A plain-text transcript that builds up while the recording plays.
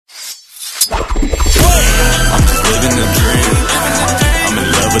living the dream. I'm in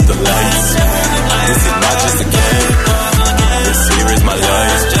love with the lights. This is not just a game. This here is my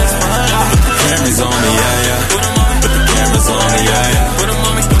life. Put the cameras on me, yeah, yeah. Put the cameras on me, yeah, yeah. Put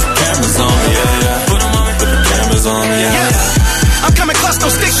the cameras on me, yeah, yeah. Put the cameras on me, yeah, yeah. I'm coming clutch, no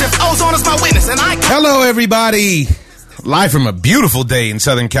stick shift. Ozone is my witness, and I. Hello, everybody. Live from a beautiful day in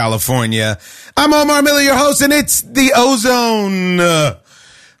Southern California. I'm Omar Miller, your host, and it's the Ozone.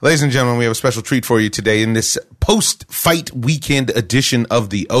 Ladies and gentlemen, we have a special treat for you today in this post-fight weekend edition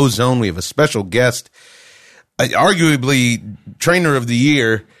of the Ozone. We have a special guest, arguably trainer of the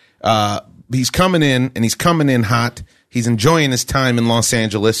year. He's coming in, and he's coming in hot. He's enjoying his time in Los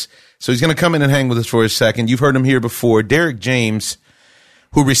Angeles, so he's going to come in and hang with us for a second. You've heard him here before. Derrick James,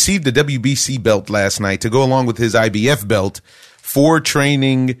 who received the WBC belt last night to go along with his IBF belt for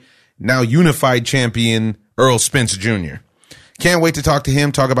training now unified champion Errol Spence Jr. Can't wait to talk to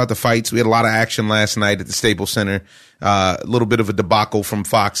him, talk about the fights. We had a lot of action last night at the Staples Center. A little bit of a debacle from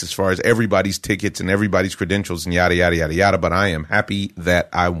Fox as far as everybody's tickets and everybody's credentials and yada, yada, yada, yada. But I am happy that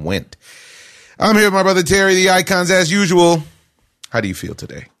I went. I'm here with my brother Terry, the Icons, as usual. How do you feel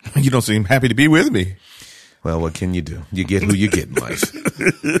today? You don't seem happy to be with me. Well, what can you do? You get who you get in life.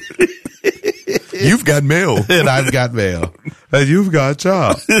 You've got mail. And I've got mail. And you've got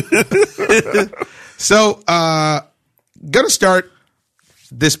job. So, gonna start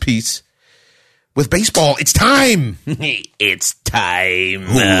this piece with baseball. It's time. It's time.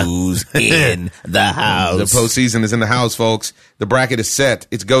 Who's in the house? The postseason is in the house, folks. The bracket is set.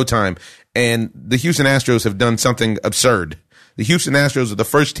 It's go time. And the Houston Astros have done something absurd. The Houston Astros are the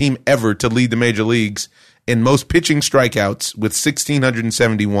first team ever to lead the major leagues in most pitching strikeouts with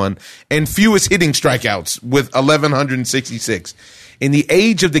 1,671 and fewest hitting strikeouts with 1,166. In the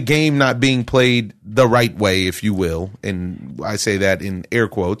age of the game not being played the right way, if you will, and I say that in air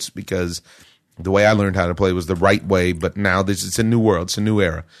quotes because the way I learned how to play was the right way, but now it's a new world, it's a new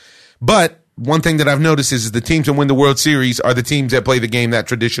era. But one thing that I've noticed is the teams that win the World Series are the teams that play the game that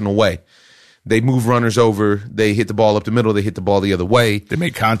traditional way. They move runners over. They hit the ball up the middle. They hit the ball the other way. They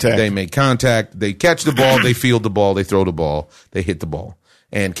make contact. They catch the ball. They field the ball. They throw the ball. They hit the ball.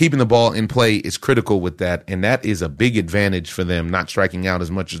 And keeping the ball in play is critical with that. And that is a big advantage for them, not striking out as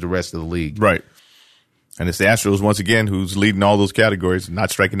much as the rest of the league. Right. And it's the Astros, once again, who's leading all those categories,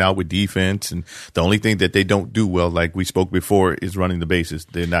 not striking out with defense. And the only thing that they don't do well, like we spoke before, is running the bases.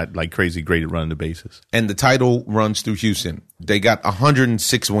 They're not like crazy great at running the bases. And the title runs through Houston. They got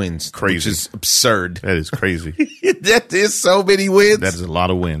 106 wins. Crazy. Which is absurd. That is crazy. That is so many wins. That is a lot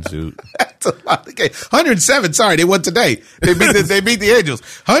of wins, dude. That's a lot of games. 107. Sorry, they won today. They beat the Angels.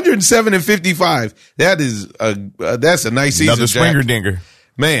 107 and 55. That's a nice season. Another Springer dinger.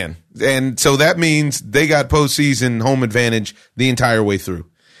 Man, and so that means they got postseason home advantage the entire way through.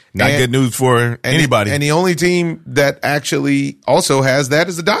 Not good news for anybody. And the only team that actually also has that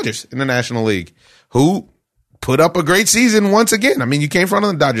is the Dodgers in the National League, who put up a great season once again. I mean, you came in front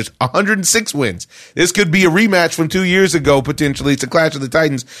of the Dodgers, 106 wins. This could be a rematch from 2 years ago, potentially. It's a clash of the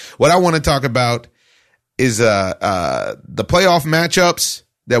Titans. What I want to talk about is the playoff matchups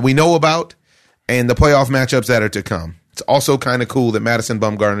that we know about and the playoff matchups that are to come. It's also kind of cool that Madison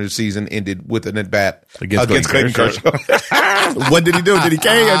Bumgarner's season ended with an at-bat against Clayton Kershaw. What did he do? Did he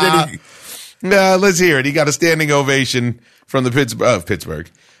K or did he? No, let's hear it. He got a standing ovation from the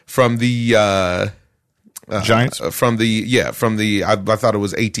Pittsburgh. From the Giants? I thought it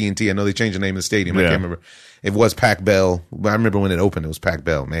was AT&T. I know they changed the name of the stadium. Yeah. I can't remember. It was Pac Bell. I remember when it opened, it was Pac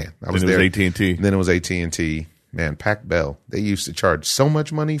Bell. Man, I was there. Then it was AT&T. Then it was AT&T. Man, Pac Bell. They used to charge so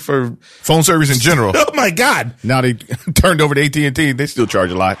much money for phone service in general. Oh my God! Now they turned over to AT&T. They still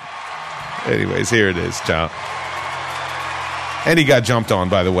charge a lot. Anyways, here it is, John. And he got jumped on,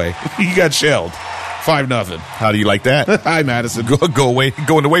 by the way. He got shelled. 5-0. How do you like that? Hi, Madison. Go away.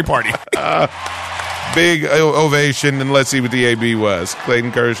 Go in the way party. Big ovation, and let's see what the AB was.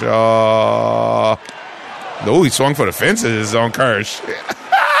 Clayton Kershaw. Oh, he swung for the fences on Kersh.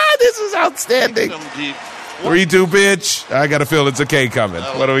 This is outstanding. 3-2 pitch. I got a feel it's a K coming.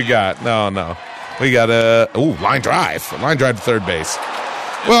 What do we got? No. We got line drive. Line drive to third base.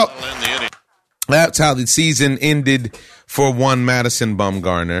 Well, that's how the season ended for one Madison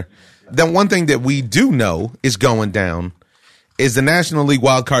Bumgarner. Then one thing that we do know is going down is the National League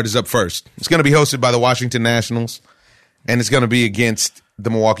wild card is up first. It's going to be hosted by the Washington Nationals, and it's going to be against the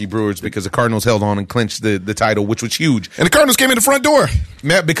Milwaukee Brewers because the Cardinals held on and clinched the title, which was huge. And the Cardinals came in the front door.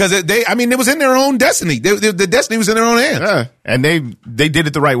 Because it was in their own destiny. The destiny was in their own hands. Yeah. And they did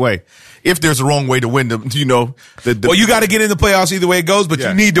it the right way. if there's a wrong way to win them, well, you got to get in the playoffs either way it goes, but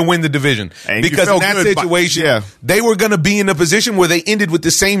you need to win the division. And because in that situation, they were going to be in a position where they ended with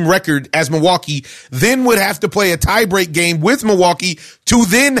the same record as Milwaukee, then would have to play a tiebreak game with Milwaukee to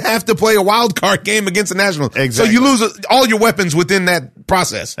then have to play a wild card game against the Nationals. Exactly. So you lose all your weapons within that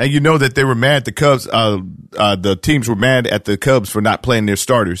process. And you know that they were mad, the Cubs, the teams were mad at the Cubs for not playing their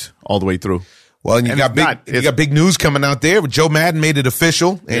starters all the way through. Well, and you got big news coming out there. Joe Madden made it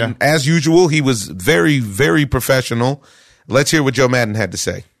official, and as usual, he was very, very professional. Let's hear what Joe Madden had to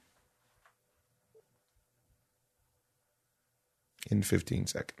say in 15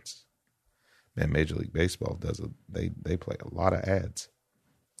 seconds. Man, Major League Baseball they play a lot of ads.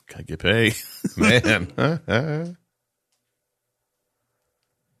 Gotta get paid, man.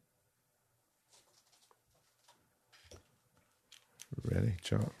 Ready,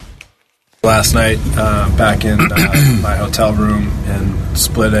 John? Last night, back in my hotel room, and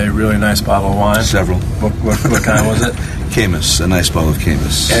split a really nice bottle of wine. Several. What kind was it? Camus, a nice bottle of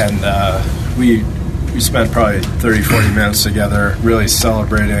Camus. And we spent probably 30, 40 minutes together, really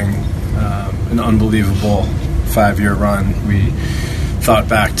celebrating an unbelievable 5-year run. We thought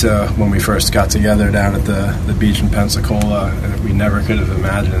back to when we first got together down at the beach in Pensacola, and we never could have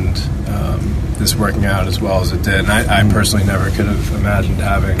imagined this working out as well as it did. And I personally never could have imagined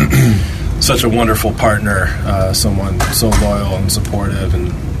having such a wonderful partner, someone so loyal and supportive,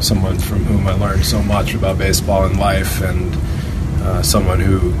 and someone from whom I learned so much about baseball and life, and someone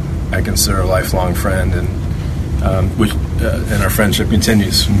who I consider a lifelong friend, and and our friendship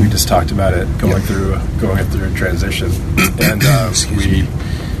continues. We just talked about it going through a transition, and we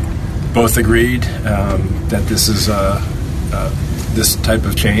both agreed that this is this type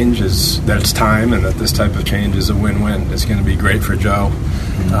of change that it's time, and that this type of change is a win-win. It's going to be great for Joe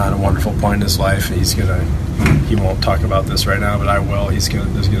at a wonderful point in his life. He won't talk about this right now, but I will. There's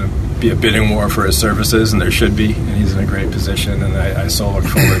going to be a bidding war for his services, and there should be, and he's in a great position, and I so look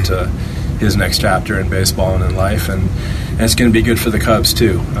forward to his next chapter in baseball and in life, and it's going to be good for the Cubs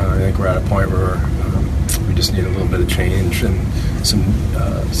too. I think we're at a point where we just need a little bit of change and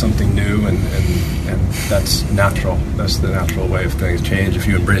something new, and that's natural. That's the natural way of things. Change, if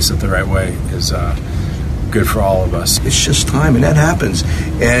you embrace it the right way, is good for all of us. It's just time, and that happens.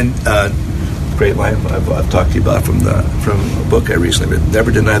 And great line I've talked to you about from a book I recently read.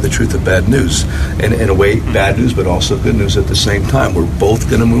 Never deny the truth of bad news. And in a way, bad news, but also good news at the same time. We're both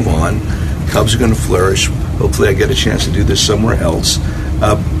going to move on. Cubs are going to flourish. Hopefully I get a chance to do this somewhere else.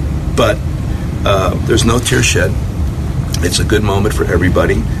 But there's no tear shed. It's a good moment for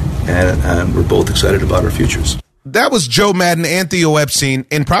everybody, and we're both excited about our futures. That was Joe Madden and Theo Epstein,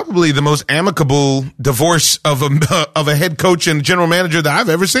 in probably the most amicable divorce of a head coach and general manager that I've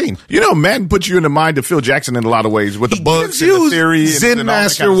ever seen. Madden puts you in the mind of Phil Jackson in a lot of ways with the books and the theory. Zen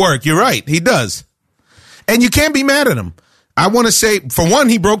master work. You're right. He does. And you can't be mad at him. I want to say, for one,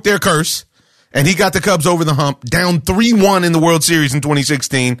 he broke their curse, and he got the Cubs over the hump, down 3-1 in the World Series in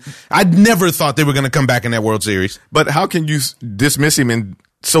 2016. I'd never thought they were going to come back in that World Series. But how can you dismiss him and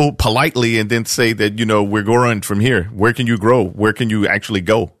so politely and then say that, we're going from here? Where can you grow? Where can you actually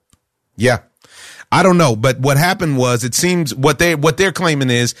go? Yeah. I don't know. But what happened was, it seems what they're claiming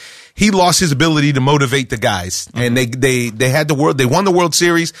is he lost his ability to motivate the guys. Mm-hmm. And they won the World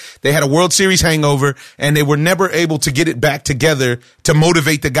Series. They had a World Series hangover, and they were never able to get it back together to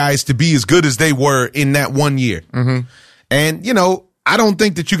motivate the guys to be as good as they were in that 1 year. Mm-hmm. And, I don't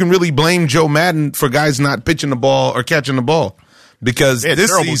think that you can really blame Joe Madden for guys not pitching the ball or catching the ball. Because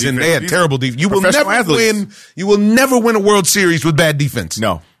this season they had terrible defense. You will never win a World Series with bad defense.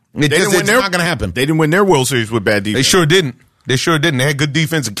 No. It's not going to happen. They didn't win their World Series with bad defense. They sure didn't. They had good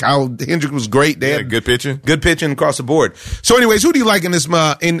defense, and Kyle Hendrick was great. They had good pitching. Good pitching across the board. So anyways, who do you like in this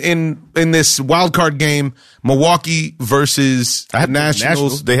in this wild card game? Milwaukee versus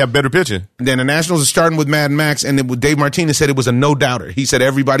Nationals. They have better pitching. Then the Nationals are starting with Mad Max, and Dave Martinez said it was a no-doubter. He said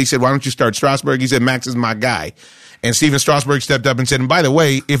everybody said, why don't you start Strasburg? He said Max is my guy. And Steven Strasburg stepped up and said, and by the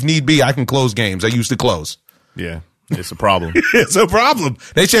way, if need be, I can close games. I used to close. Yeah, it's a problem. It's a problem.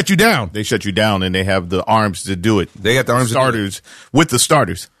 They shut you down. And they have the arms to do it. They got the arms starters with the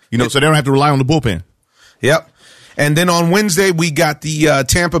starters, so they don't have to rely on the bullpen. Yep. And then on Wednesday, we got the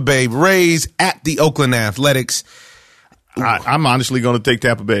Tampa Bay Rays at the Oakland Athletics. I'm honestly going to take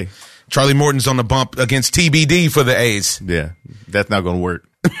Tampa Bay. Charlie Morton's on the bump against TBD for the A's. Yeah, that's not going to work.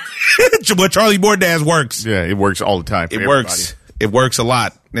 What Charlie Morton has works. Yeah, it works all the time. It works. It works a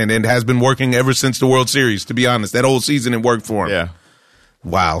lot, and it has been working ever since the World Series. To be honest, that whole season it worked for him. Yeah.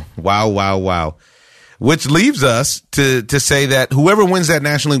 Wow. which leaves us to say that whoever wins that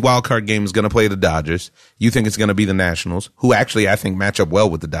National League wildcard game is going to play the Dodgers. You think it's going to be the Nationals, who actually I think match up well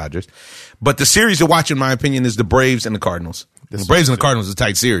with the Dodgers. But the series to watch, in my opinion, is the Braves and the Cardinals. The Braves and the Cardinals is a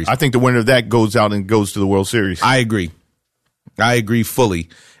tight series. I think the winner of that goes out and goes to the World Series. I agree fully,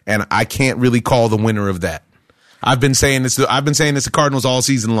 and I can't really call the winner of that. I've been saying this the Cardinals all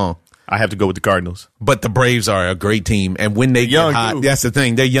season long. I have to go with the Cardinals. But the Braves are a great team, and when they get hot, too. that's the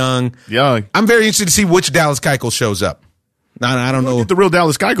thing. They're young. Young. I'm very interested to see which Dallas Keuchel shows up. I don't know. Get the real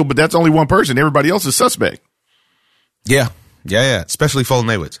Dallas Keuchel, but that's only one person. Everybody else is suspect. Yeah. Especially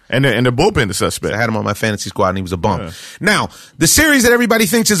Fulton-Awitz. And the bullpen is suspect. I had him on my fantasy squad, and he was a bum. Yeah. Now, the series that everybody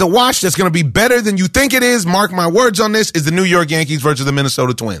thinks is a wash that's going to be better than you think it is, mark my words on this, is the New York Yankees versus the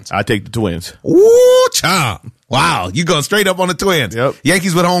Minnesota Twins. I take the Twins. Ooh, chomp. Wow, you going straight up on the Twins. Yep.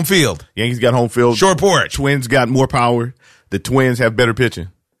 Yankees with home field. Yankees got home field. Short porch. Twins got more power. The Twins have better pitching.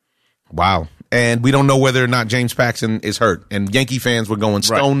 Wow. And we don't know whether or not James Paxton is hurt. And Yankee fans were going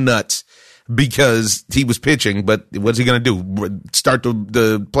stone nuts because he was pitching, but what's he going to do? Start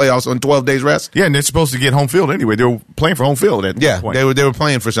the playoffs on 12 days rest? Yeah, and they're supposed to get home field anyway. They were playing for home field at this point. They were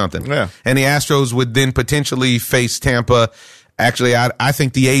playing for something. Yeah. And the Astros would then potentially face Tampa. Actually, I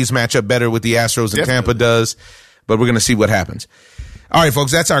think the A's match up better with the Astros than Tampa does, but we're going to see what happens. All right,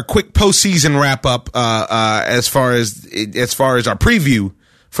 folks, that's our quick postseason wrap up as far as our preview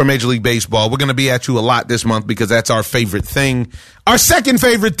for Major League Baseball. We're going to be at you a lot this month because that's our favorite thing. Our second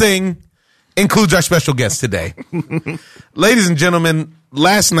favorite thing includes our special guest today. Ladies and gentlemen,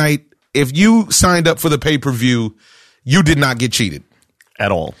 last night, if you signed up for the pay-per-view, you did not get cheated.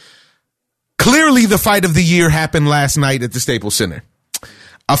 At all. Clearly, the fight of the year happened last night at the Staples Center.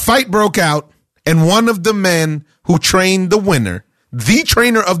 A fight broke out, and one of the men who trained the winner, the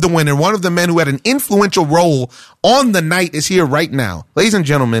trainer of the winner, one of the men who had an influential role on the night is here right now. Ladies and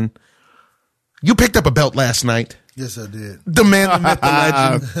gentlemen, you picked up a belt last night. Yes, I did. The man, the myth, the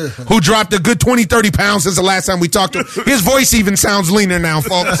legend, who dropped a good 20, 30 pounds since the last time we talked to him. His voice even sounds leaner now,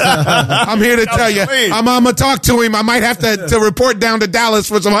 folks. I'm here to tell you, I'm going to talk to him. I might have to report down to Dallas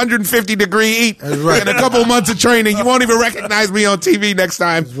for some 150-degree heat and a couple months of training. You won't even recognize me on TV next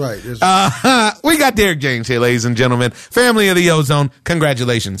time. That's right. That's right. We got Derrick James here, ladies and gentlemen. Family of the Ozone,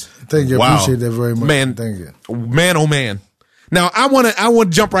 congratulations. Thank you. I appreciate that very much. Man, thank you. Man, oh man. Now I want to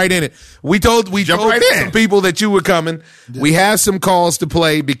jump right in it. We told some people that you were coming. Yeah. We have some calls to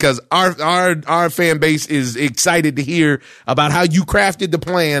play because our fan base is excited to hear about how you crafted the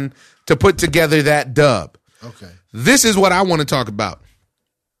plan to put together that dub. Okay. This is what I want to talk about.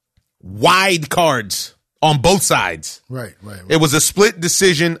 Wide cards on both sides. Right. It was a split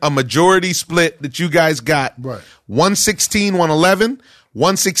decision, a majority split that you guys got. Right. 116-111,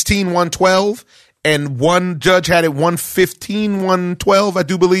 116-112. And one judge had it 115-112, I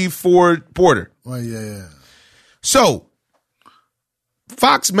do believe, for Porter. Well, yeah. So,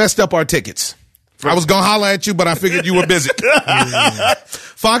 Fox messed up our tickets. I was going to holler at you, but I figured you were busy.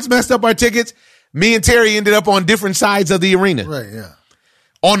 Fox messed up our tickets. Me and Terry ended up on different sides of the arena. Right, yeah.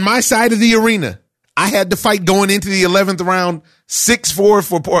 On my side of the arena, I had to fight going into the 11th round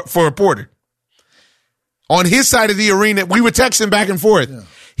 6-4 for Porter. On his side of the arena, we were texting back and forth. Yeah.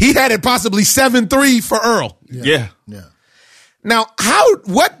 He had it possibly 7-3 for Errol. Yeah. Now,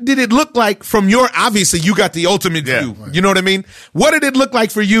 what did it look like from obviously you got the ultimate view. Right. You know what I mean? What did it look like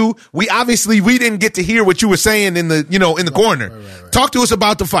for you? We didn't get to hear what you were saying in the corner. Right. Talk to us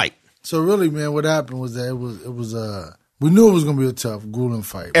about the fight. So really, man, what happened was that it was we knew it was going to be a tough, grueling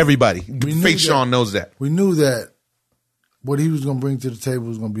fight. Right? Everybody, fake Shawn knows that. We knew that what he was going to bring to the table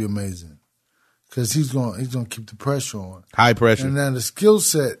was going to be amazing. Because he's going to keep the pressure on. High pressure. And then the skill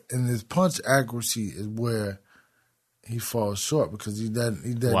set and his punch accuracy is where he falls short because he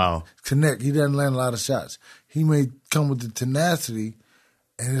doesn't connect. He doesn't land a lot of shots. He may come with the tenacity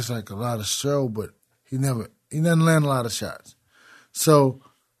and it's like a lot of show, but he doesn't land a lot of shots. So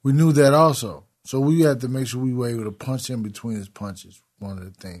we knew that also. So we had to make sure we were able to punch in between his punches, one of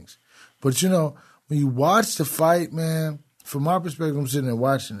the things. But when you watch the fight, man, from my perspective, I'm sitting there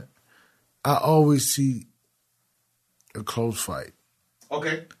watching it. I always see a close fight.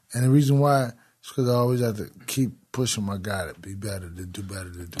 Okay. And the reason why is because I always have to keep pushing my guy to be better, to do better.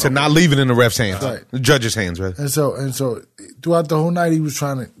 To not leave it in the ref's hands. Right. The judge's hands, right? And so throughout the whole night, he was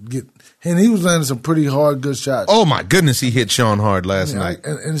trying to he was landing some pretty hard, good shots. Oh, my goodness, he hit Shawn hard last night.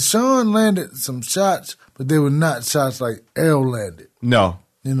 And Shawn landed some shots, but they were not shots like Errol landed. No.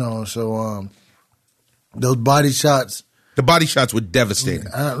 So those body shots. The body shots were devastating.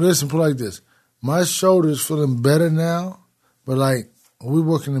 Listen, put it like this. My shoulder's feeling better now, but like when we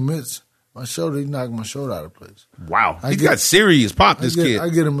work in the midst, he knocked my shoulder out of place. Wow. He got serious pop, this kid. I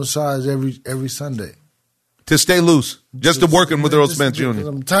get a massage every Sunday. to stay loose, just to working with Errol Spence Jr.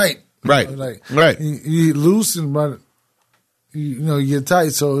 I'm tight. Right. You know, like, right. You loose and but you get tight.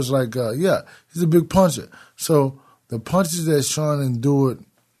 So it's like, he's a big puncher. So the punches that Shawn endured,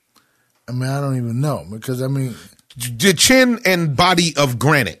 I mean, I don't even know because I mean, the chin and body of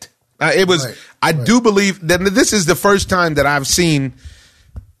granite. It was. Right, I do believe that this is the first time that I've seen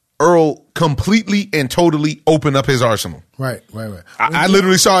Errol completely and totally open up his arsenal. Right. I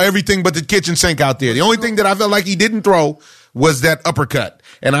literally saw everything but the kitchen sink out there. The only thing that I felt like he didn't throw was that uppercut.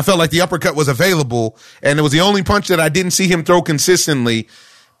 And I felt like the uppercut was available, and it was the only punch that I didn't see him throw consistently.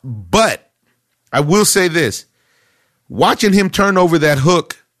 But I will say this. Watching him turn over that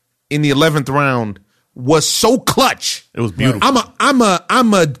hook in the 11th round was so clutch. It was beautiful. I'm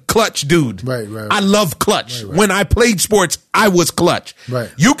a clutch dude. Right. I love clutch. Right. When I played sports, I was clutch.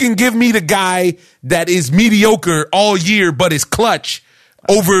 Right. You can give me the guy that is mediocre all year but is clutch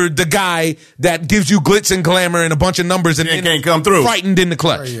over the guy that gives you glitz and glamour and a bunch of numbers and can't come through. Frightened in the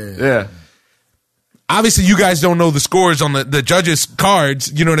clutch. Right, Yeah. Obviously, you guys don't know the scores on the judges'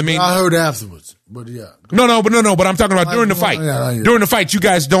 cards. You know what I mean? I heard afterwards, but yeah. No. But I'm talking about during the fight. Yeah. During the fight, you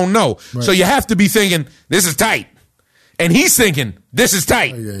guys don't know. Right. So you have to be thinking, this is tight. And he's thinking, this is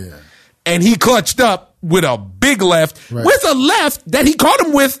tight. Yeah. And he clutched up with a big left, Right. with a left that he caught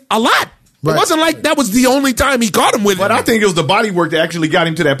him with a lot. Right. It wasn't like that was the only time he caught him with But it. I think it was the body work that actually got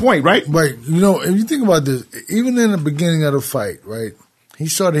him to that point, right? Right. You know, if you think about this, even in the beginning of the fight, right, he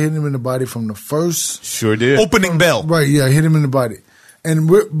started hitting him in the body from the first. Sure did. Opening bell. Right, yeah, hit him in the body.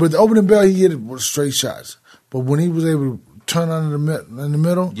 But the opening bell, he hit it with straight shots. But when he was able to turn on in the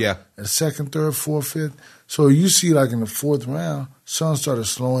middle, Yeah. at second, third, fourth, fifth, so you see like in the fourth round, Shawn started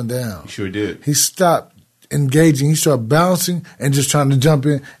slowing down. Sure did. He stopped engaging. He started bouncing and just trying to jump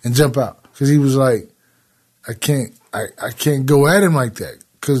in and jump out. Because he was like, I can't go at him like that.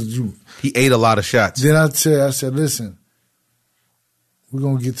 Because He ate a lot of shots. then I said, listen, we're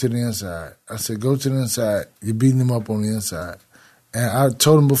going to get to the inside. I said, go to the inside. You're beating him up on the inside. And I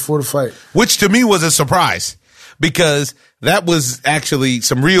told him before the fight. Which to me was a surprise because that was actually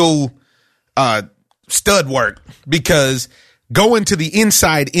some real stud work because going to the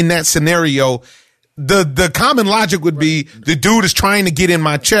inside in that scenario, the common logic would be the dude is trying to get in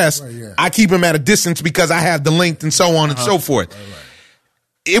my chest. Right, yeah. I keep him at a distance because I have the length and so on and so forth.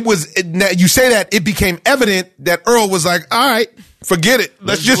 It was, you say that, it became evident that Errol was like, all right, forget it.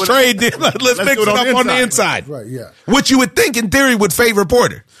 Let's just trade. Let's fix do it up on the inside. Right, yeah. Which you would think in theory would favor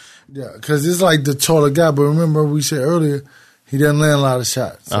Porter. Yeah, because it's like the taller guy. But remember we said earlier, he doesn't land a lot of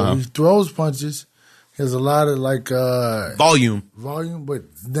shots. So he throws punches. He has a lot of like Volume. but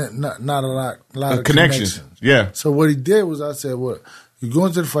not a lot of Connections. Yeah. So what he did was I said, well, you go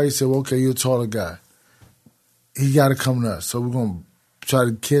into the fight, he said, well, okay, you're a taller guy. He got to come to us. So we're going to try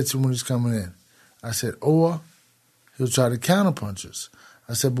to catch him when he's coming in. I said, or he'll try to counterpunch us.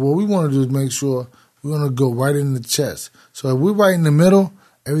 I said, but what we want to do is make sure we're going to go right in the chest. So if we're right in the middle,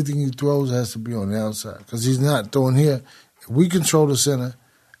 everything he throws has to be on the outside because he's not throwing here. If we control the center,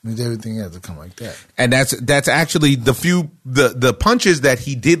 it means everything has to come like that. And that's actually the punches that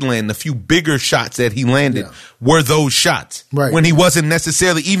he did land, the few bigger shots that he landed were those shots. Right. When he wasn't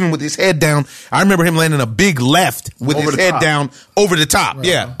necessarily, even with his head down, I remember him landing a big left with Over his the head top. down over the top. Right.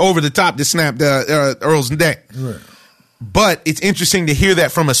 Yeah, over the top to snap Earl's neck. Right. But it's interesting to hear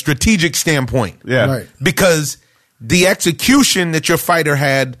that from a strategic standpoint. Yeah. Right. Because the execution that your fighter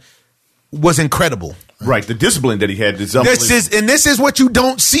had was incredible. Right. The discipline that he had is unbelievable. This is what you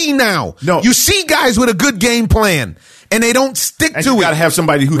don't see now. No. You see guys with a good game plan, and they don't stick And to you it. got to have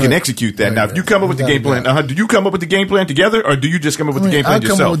somebody who can Right. execute that. Right, Now, if you come up with the You game gotta plan, do you come up with the game plan together, or do you just come up with the game plan I come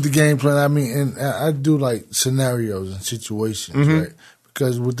yourself? up with the game plan. I mean, and I do like scenarios and situations, right?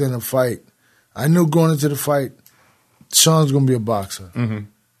 Because within a fight, I knew going into the fight, Shawn's going to be a boxer.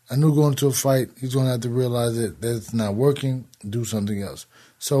 I knew going into a fight, he's going to have to realize that it's not working, do something else.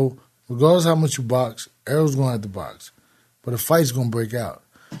 So, regardless of how much you box, Errol's going to have to box. But a fight's going to break out.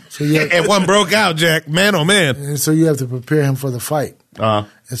 So you have, And one broke out, Jack. Man, oh man. and so you have to prepare him for the fight. And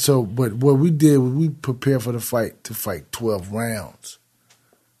so, but what we did was we prepared for the fight to fight 12 rounds.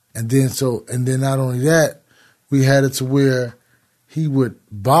 And then not only that, we had it to where he would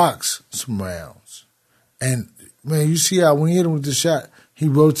box some rounds. And man, you see how when he hit him with the shot, he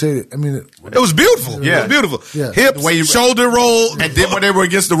rotated. I mean, It was beautiful. Yeah. It was beautiful. Yeah. Hips, The way he- shoulder roll. And then when they were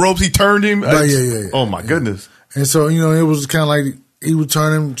against the ropes, he turned him. Right, yeah. Oh, my goodness. and so, it was kind of like he would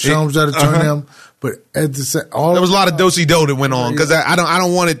turn him, Shawn was trying to turn him, but at the same all There was a lot of do-si-do that went on because I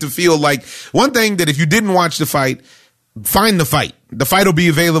don't want it to feel like one thing that if you didn't watch the fight, find the fight. The fight will be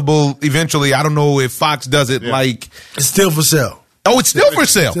available eventually. I don't know if Fox does it like it's still for sale. Oh, it's still for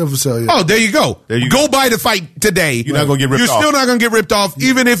sale. Still for sale, yeah. Oh, there you go. Go buy the fight today. You're not going to get ripped off. You're still not going to get ripped off.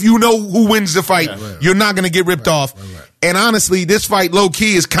 Even if you know who wins the fight, you're not going to get ripped off. And honestly, this fight, low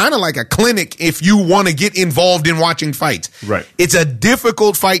key, is kind of like a clinic if you want to get involved in watching fights. Right. It's a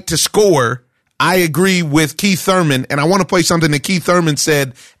difficult fight to score. I agree with Keith Thurman, and I want to play something that Keith Thurman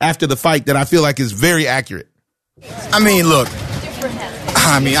said after the fight that I feel like is very accurate. I mean, look,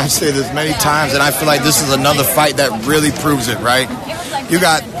 I've said this many times, and I feel like this is another fight that really proves it, right? You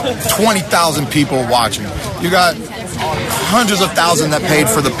got 20,000 people watching. You got hundreds of thousands that paid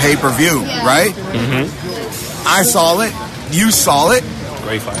for the pay-per-view, right? Mm-hmm. I saw it. You saw it.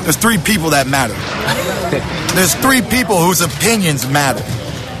 Great fight. There's 3 people that matter. There's 3 people whose opinions matter.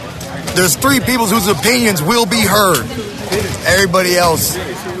 There's 3 people whose opinions will be heard. Everybody else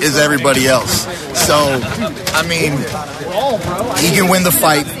is everybody else. So, I mean, he can win the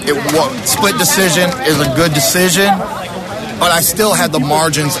fight. Split decision is a good decision, but I still had the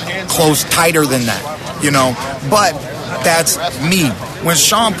margins close tighter than that, you know. But that's me. When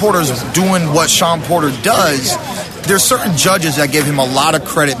Shawn Porter's doing what Shawn Porter does, there's certain judges that give him a lot of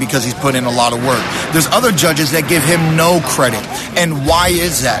credit because he's put in a lot of work. There's other judges that give him no credit. And why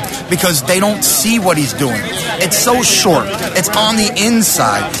is that? Because they don't see what he's doing. It's so short. It's on the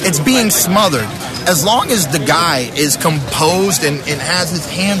inside. It's being smothered. As long as the guy is composed and has his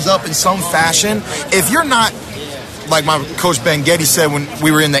hands up in some fashion, if you're not, like my coach Ben Getty said when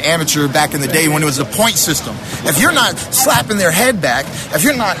we were in the amateur back in the day when it was the point system, if you're not slapping their head back, if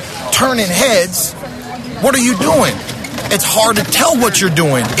you're not turning heads, what are you doing? It's hard to tell what you're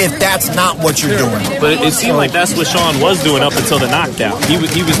doing if that's not what you're doing. But it seemed like that's what Shawn was doing up until the knockdown. He was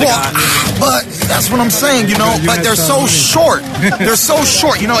the guy. But that's what I'm saying, you know. But they're so short. They're so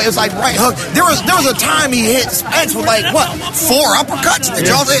short. You know, it's like right hook. There was a time he hit Spence with like what 4 uppercuts. Did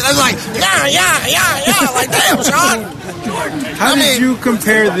y'all say? It was like yeah. Like damn, Shawn. How did you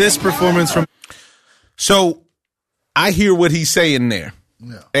compare this performance from? So I hear what he's saying there.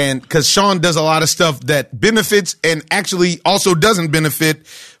 Yeah. And because Shawn does a lot of stuff that benefits and actually also doesn't benefit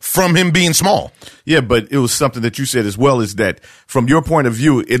from him being small. Yeah, but it was something that you said as well, is that from your point of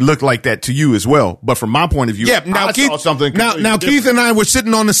view, it looked like that to you as well. But from my point of view, I saw something. Now Keith and I were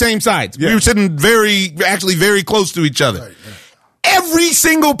sitting on the same sides. Yeah. We were sitting very close to each other. Right, yeah. Every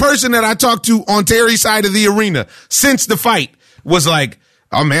single person that I talked to on Terry's side of the arena since the fight was like,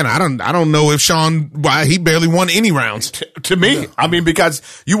 oh man, I don't know if Shawn, he barely won any rounds. To me, I mean, because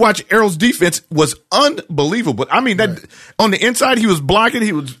you watch Errol's defense was unbelievable. I mean, that on the inside he was blocking,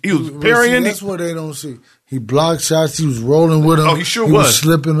 he was parrying. That's what they don't see. He blocked shots. He was rolling with them. Oh, he sure was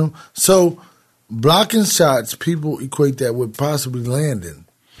slipping them. So blocking shots, people equate that with possibly landing.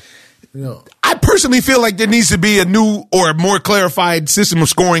 You know, I personally feel like there needs to be a new or a more clarified system of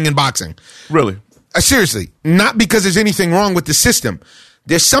scoring in boxing. Really, seriously, not because there's anything wrong with the system.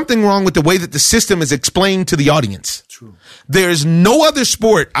 There's something wrong with the way that the system is explained to the audience. True. There's no other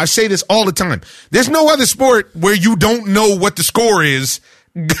sport, I say this all the time, there's no other sport where you don't know what the score is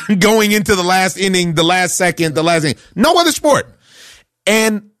going into the last inning, the last second, the last inning. No other sport.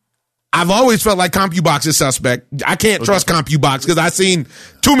 And I've always felt like CompuBox is suspect. I can't trust CompuBox because I've seen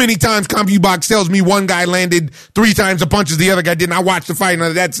too many times CompuBox tells me one guy landed 3 times the punches the other guy didn't. I watched the fight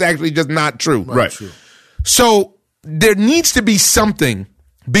and that's actually just not true. Right. True. So there needs to be something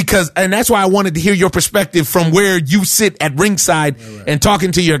and that's why I wanted to hear your perspective from where you sit at ringside and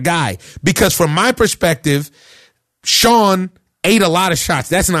talking to your guy. Because from my perspective, Shawn ate a lot of shots.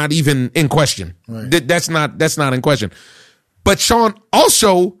 That's not even in question. Right. That's not in question. But Shawn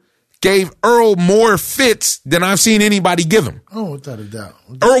also gave Errol more fits than I've seen anybody give him. Oh, without a doubt.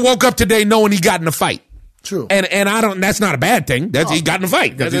 Errol woke up today knowing he got in a fight. True. And that's not a bad thing. He got in a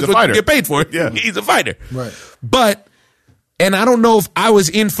fight. That's he's a what fighter. you get paid for. Yeah. He's a fighter. Right. And I don't know if I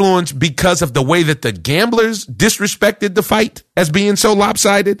was influenced because of the way that the gamblers disrespected the fight as being so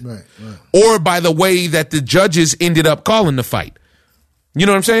lopsided, right. or by the way that the judges ended up calling the fight. You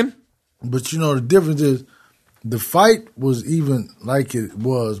know what I'm saying? But you know, the difference is the fight was even like it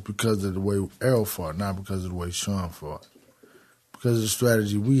was because of the way Errol fought, not because of the way Shawn fought. Because of the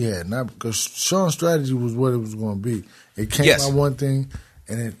strategy we had, not because Shawn's strategy was what it was going to be. It came by one thing,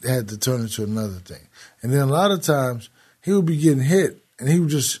 and it had to turn into another thing. And then a lot of times, he would be getting hit, and he would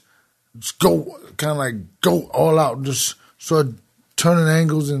just go all out, and just start turning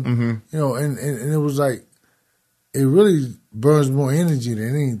angles, and you know, and it was like it really burns more energy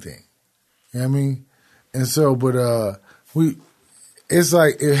than anything. You know what I mean? And so, but it's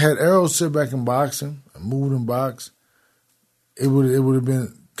like it had Errol sit back and boxing, moved and box. It would have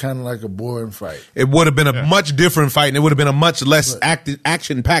been kind of like a boring fight. It would have been a much different fight, and it would have been a much less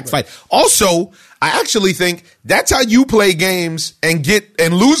action-packed fight. Also, I actually think that's how you play games and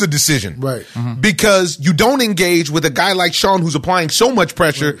lose a decision. Right. Because you don't engage with a guy like Shawn who's applying so much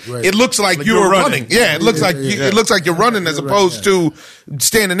pressure. Right. It looks like you're running. Yeah, it looks like it looks like you're running as opposed to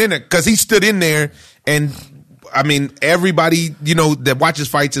standing in it, because he stood in there. And I mean, everybody, that watches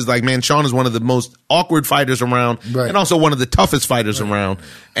fights is like, man, Shawn is one of the most awkward fighters around, and also one of the toughest fighters around.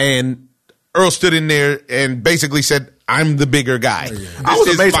 And Errol stood in there and basically said, I'm the bigger guy. I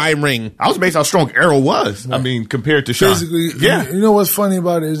was amazed how strong Errol was. Right. I mean, compared to Shawn. Basically, you know what's funny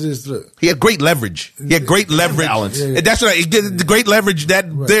about it is this, look. He had great leverage. That's what the great leverage that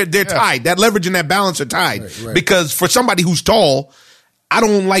they're tied. That leverage and that balance are tied. Right. Because for somebody who's tall, I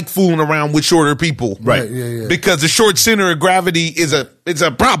don't like fooling around with shorter people. Right. Because the short center of gravity is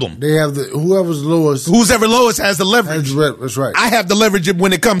a problem. They have whoever's lowest. Whoever lowest has the leverage. That's right. I have the leverage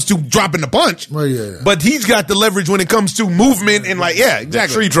when it comes to dropping the punch. Right, But he's got the leverage when it comes to movement and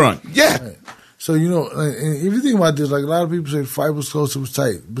exactly. Tree trunk. Yeah. Right. So, if you think about this, like a lot of people say the fight was close, it was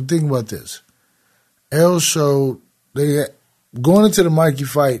tight. But think about this. Errol showed, going into the Mikey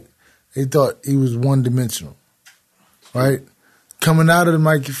fight, they thought he was one-dimensional. Right? Coming out of the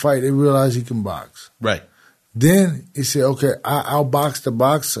Mikey fight, they realized he can box. Right. Then he said, okay, I'll box the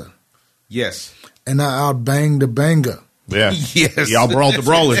boxer. Yes. And I'll bang the banger. Yeah. Yes. Y'all brawled the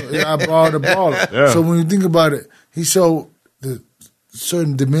brawler. I brawled the brawler. Yeah. So when you think about it, he showed the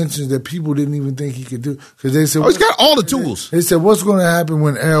certain dimensions that people didn't even think he could do. Because they said, he's got all the tools. They said, what's going to happen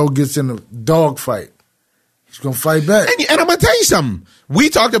when Errol gets in a dog fight? He's going to fight back. And I'm going to tell you something. We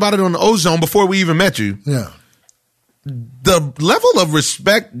talked about it on the Ozone before we even met you. Yeah. The level of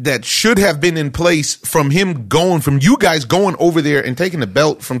respect that should have been in place from you guys going over there and taking the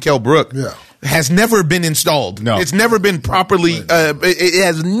belt from Kell Brook has never been installed. No. It's never been properly, it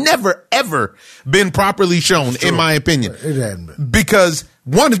has never, ever been properly shown, in my opinion. It hadn't been. Because,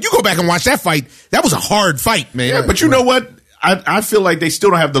 if you go back and watch that fight, that was a hard fight, man. Yeah, but you know what? I feel like they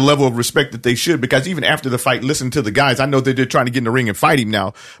still don't have the level of respect that they should, because even after the fight, listen to the guys. I know that they're trying to get in the ring and fight him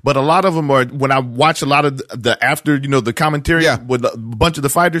now, but a lot of them are, when I watch a lot of the commentary with a bunch of the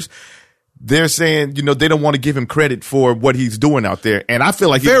fighters, they're saying, they don't want to give him credit for what he's doing out there. And I feel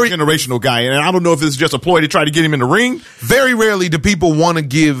like he's a generational guy. And I don't know if it's just a ploy to try to get him in the ring. Very rarely do people want to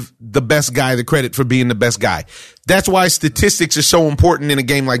give the best guy the credit for being the best guy. That's why statistics are so important in a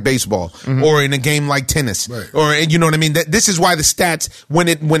game like baseball or in a game like tennis. Right. Or, you know what I mean? This is why the stats, when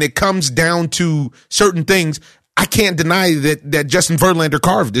it comes down to certain things, I can't deny that Justin Verlander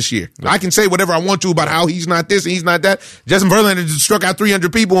carved this year. I can say whatever I want to about how he's not this and he's not that. Justin Verlander just struck out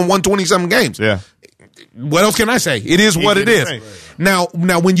 300 people and won 20-something games. Yeah. What else can I say? It is what it is. Right. Now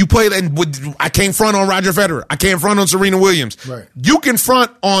when you play, and I can't front on Roger Federer. I can't front on Serena Williams. Right. You can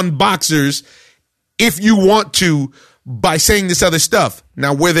front on boxers if you want to by saying this other stuff.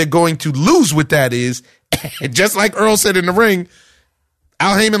 Now, where they're going to lose with that is, just like Errol said in the ring,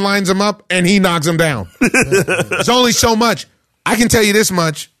 Al Heyman lines him up and he knocks him down. There's only so much. I can tell you this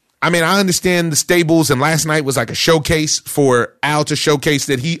much. I mean, I understand the stables, and last night was like a showcase for Al to showcase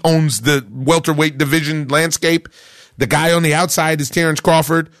that he owns the welterweight division landscape. The guy on the outside is Terrence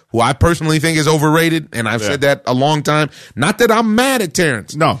Crawford, who I personally think is overrated, and I've said that a long time. Not that I'm mad at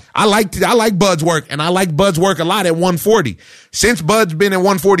Terrence. No. I like Bud's work, and I like Bud's work a lot at 140. Since Bud's been at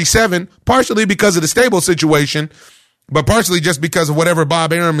 147, partially because of the stable situation, but partially just because of whatever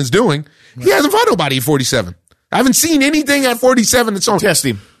Bob Arum is doing, he hasn't fought nobody at 47. I haven't seen anything at 47 that's on. Test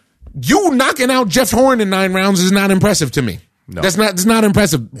him. You knocking out Jeff Horn in 9 rounds is not impressive to me. No. That's not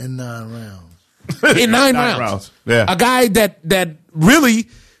impressive. In 9 rounds. In 9 rounds. Yeah. A guy that really,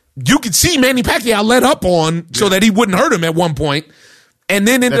 you could see Manny Pacquiao let up on so that he wouldn't hurt him at one point, and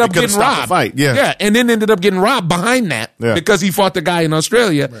then ended up getting robbed. Fight. Yeah, and then ended up getting robbed behind that because he fought the guy in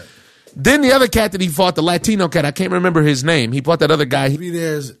Australia. Right. Then the other cat that he fought, the Latino cat, I can't remember his name. He fought that other guy.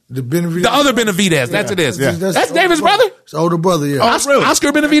 Benavidez, the other Benavidez. That's it is. Yeah. That's David's brother? It's older brother, yeah. Oh, really?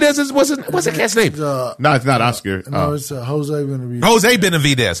 Oscar Benavidez what's the cat's name? No, it's not Oscar. No, it's Jose Benavidez. Jose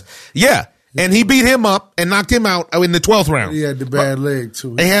Benavidez. Yeah. And he beat him up and knocked him out in the 12th round. He had the bad leg,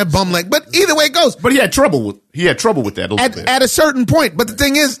 too. He had bum leg. But either way it goes. But he had trouble with that a little bit. At a certain point. But the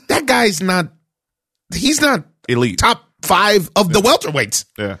thing is, that guy's he's not elite. Top 5 of the welterweights.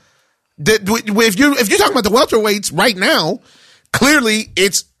 Yeah. If you're talking about the welterweights right now, clearly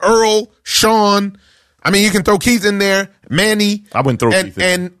it's Errol, Shawn. I mean, you can throw Keith in there, Manny. I wouldn't throw Keith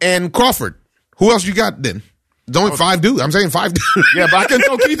in. And Crawford. Who else you got then? There's only 5 dudes. I'm saying 5 dudes. Yeah, but I can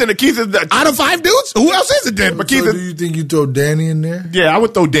throw Keith in. The Keith is out of 5 dudes. Who else is it then? But Keith. Do you think you throw Danny in there? Yeah, I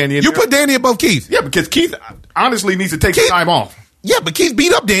would throw Danny in. You put Danny above Keith. Yeah, because Keith honestly needs to take some time off. Yeah, but Keith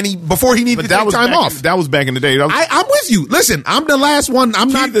beat up Danny before he needed to take time off. That was back in the day. I'm with you. Listen, I'm the last one.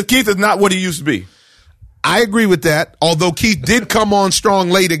 Keith is not what he used to be. I agree with that, although Keith did come on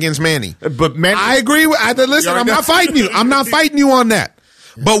strong late against Manny. But Manny, I agree with listen, I'm not fighting you. I'm not fighting you on that.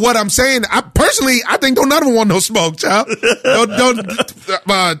 But what I'm saying, I think none of them want no smoke, child.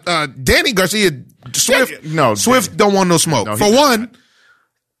 Danny Garcia, Swift don't want no smoke. No, For one,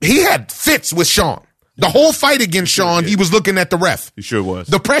 he had fits with Shawn. The whole fight against Shawn, he was looking at the ref. He sure was.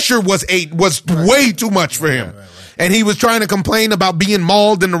 The pressure was way too much for him. Right. And he was trying to complain about being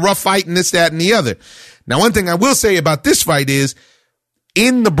mauled in the rough fight and this, that, and the other. Now, one thing I will say about this fight is,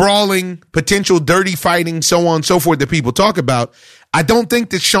 in the brawling, potential dirty fighting, so on and so forth that people talk about, I don't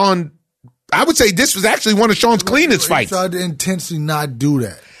think that Shawn, I would say this was actually one of Shawn's cleanest fights. He tried to intentionally not do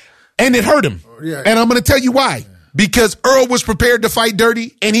that. And it hurt him. Yeah. And I'm going to tell you why. Because Errol was prepared to fight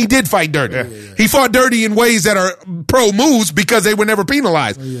dirty, and he did fight dirty. Yeah. He fought dirty in ways that are pro moves because they were never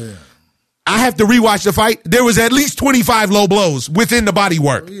penalized. I have to rewatch the fight. There was at least 25 low blows within the body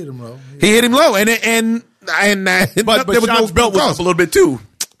work. He hit him low. He hit him low, but Shawn's belt was up a little bit too.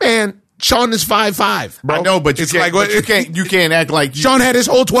 Man, Shawn is 5'5", bro. I know, but you can't act like Shawn had his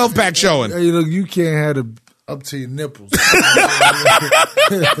whole 12-pack showing. Hey, look, you can't have it up to your nipples.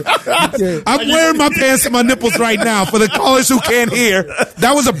 I'm wearing my pants and my nipples right now for the callers who can't hear.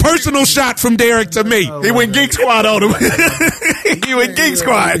 That was a personal shot from Derrick to me. He went Geek Squad on him. He went Geek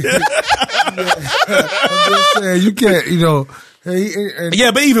Squad. I'm just saying, you can't,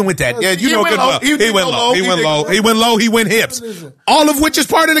 yeah, but even with that, he went low, he went hips. All of which is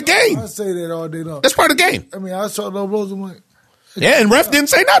part of the game. I say that all day long. That's part of the game. I mean, I saw low blows and went, yeah, and ref didn't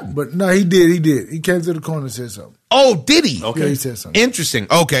say nothing. But no, he did. He came to the corner and said something. Oh, did he? Okay. Yeah, he said something. Interesting.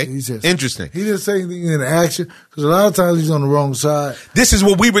 Okay. He said something. Interesting. He didn't say anything in action because a lot of times he's on the wrong side. This is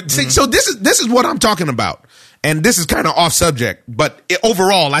what we would see. So this is what I'm talking about. And this is kind of off subject, but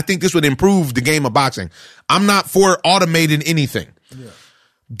overall, I think this would improve the game of boxing. I'm not for automating anything. Yeah.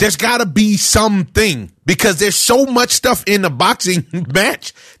 There's got to be something because there's so much stuff in a boxing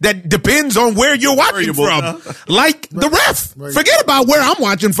match that depends on where you're watching from. Like the ref. Right. Forget about where I'm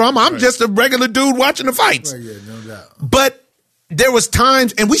watching from. I'm just a regular dude watching the fights. Right, yeah, no doubt. But there was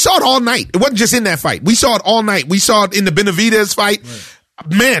times, and we saw it all night. It wasn't just in that fight. We saw it all night. We saw it in the Benavidez fight. Right.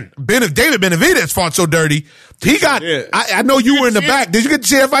 Man, David Benavidez fought so dirty. He got. Yeah. I know you were in the back. Did you get to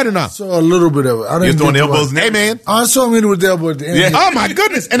see that fight or not? I saw a little bit of it. I didn't throwing elbows. Hey man, I saw him in with the elbow at the end. Yeah. Oh my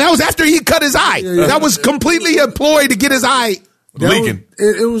goodness! And that was after he cut his eye. Yeah. That was completely a ploy to get his eye leaking.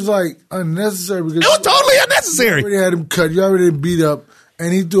 It was like unnecessary because it was totally unnecessary. You already had him cut. You already beat up.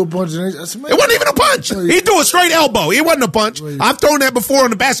 And he threw a punch. And I said, it wasn't even a punch. He threw a straight elbow. It wasn't a punch. I've thrown that before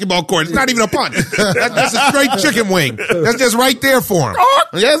on the basketball court. It's not even a punch. That's a straight chicken wing. That's just right there for him.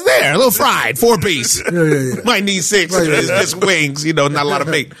 That's there. A little fried. 4-piece. Yeah. Might need 6. It's just wings, not a lot of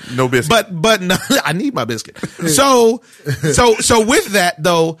meat. No biscuit. But no, I need my biscuit. So with that,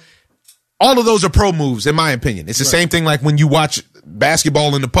 though, all of those are pro moves, in my opinion. It's the same thing like when you watch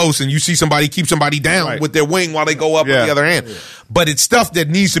basketball in the post and you see somebody keep somebody down with their wing while they go up on the other hand. But it's stuff that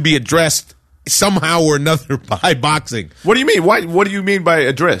needs to be addressed somehow or another by boxing. What do you mean? What do you mean by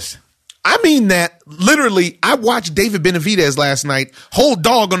addressed? I mean that literally, I watched David Benavidez last night hold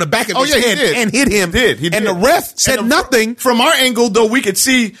dog on the back of his head and hit him. He did. And the ref said nothing. From our angle, though, we could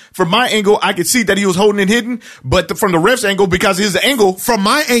see, from my angle, I could see that he was holding and hitting. But from the ref's angle, because his angle. From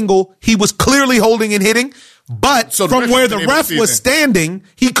my angle, he was clearly holding and hitting. But from where the ref was standing,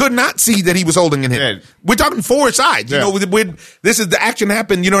 he could not see that he was holding and hitting. Yeah. We're talking four sides. Yeah. This is the action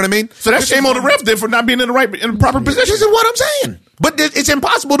happened. You know what I mean? So that's shame on the ref then for not being in the proper position. This is what I'm saying. But it's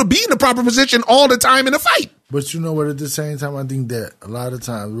impossible to be in the proper position all the time in a fight. But you know what? At the same time, I think that a lot of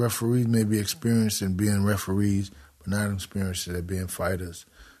times referees may be experienced in being referees, but not experienced at being fighters.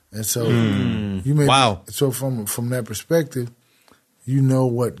 And so you may so from that perspective, you know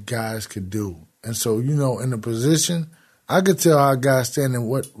what guys could do. And so, in a position, I could tell how a guy's standing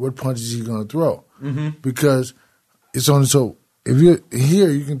what punches he's going to throw. Mm-hmm. Because it's only so, if you're here,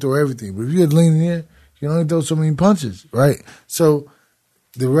 you can throw everything. But if you're leaning here, you can only throw so many punches, right? So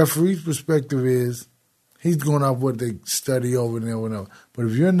the referee's perspective is he's going off what they study over and over and over. But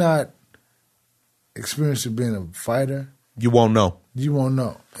if you're not experienced in being a fighter, you won't know. You won't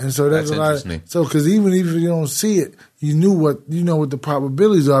know. And so that's a lot of, so because even if you don't see it, you know what the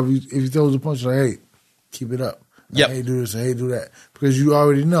probabilities are if you throw the punch like, hey, keep it up. Like, hey, do this, hey, do that. Because you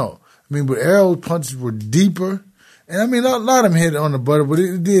already know. I mean, but Errol's punches were deeper And I mean, a lot of them hit on the butter, but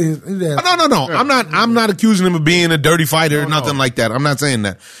it did. No. I'm not accusing him of being a dirty fighter or nothing like that. I'm not saying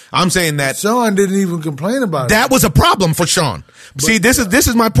that. I'm saying that Shawn didn't even complain about it. That was a problem for Shawn. See, this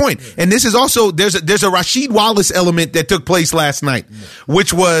is my point. And this is also, there's a Rasheed Wallace element that took place last night,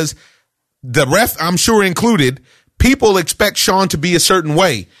 which was the ref, I'm sure included, people expect Shawn to be a certain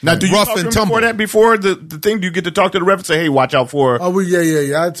way. Now, do you rough talk to and him tumble. before the thing? Do you get to talk to the ref and say, hey, watch out for... Oh, well,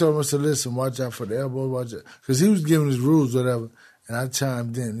 yeah. I told him, I said, listen, watch out for the elbow, watch out. Because he was giving his rules, whatever, and I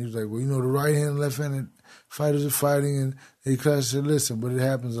chimed in. He was like, well, you know, the right-handed and left-handed fighters are fighting, and he said, listen, but it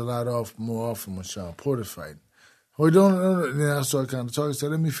happens a lot more often when Shawn Porter's fighting. Well, don't. Then I started kind of talking, so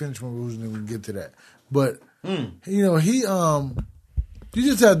let me finish my rules and then we can get to that. But, you know, you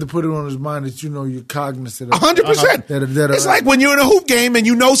just have to put it on his mind that, you know, you're cognizant of 100%. It's like when you're in a hoop game and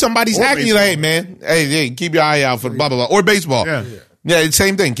you know somebody's hacking, you're like, hey, man, hey, keep your eye out for blah, blah, blah. Or baseball. Yeah, it's the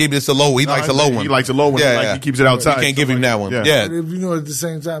same thing. Keep this a low. He likes a low one. He likes a low one. He keeps it outside. You can't give him that one. Yeah. But if you know, at the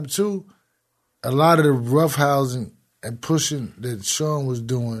same time, too, a lot of the roughhousing and pushing that Shawn was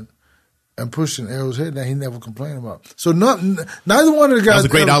doing and pushing Errol's head that he never complained about. So neither one of the guys... That was a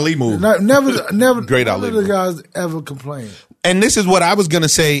great Ali move. Never great none Ali of the move. guys ever complained. And this is what I was going to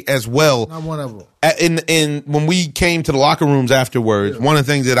say as well. Not one of them. In when we came to the locker rooms afterwards, one of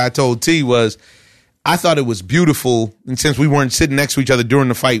the things that I told T was I thought it was beautiful. And since we weren't sitting next to each other during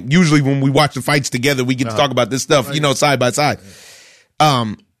the fight, usually when we watch the fights together, we get to talk about this stuff, you know, side by side.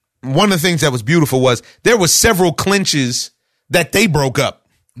 One of the things that was beautiful was there was several clinches that they broke up.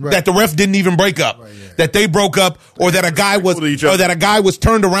 Right. That the ref didn't even break up, that they broke up, or that a guy was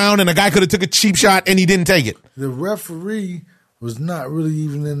turned around and a guy could have took a cheap shot and he didn't take it. The referee was not really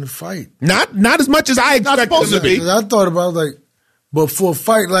even in the fight. Not as much as I expected him to be. I thought about but for a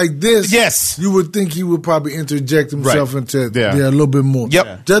fight like this, yes, you would think he would probably interject himself into there a little bit more.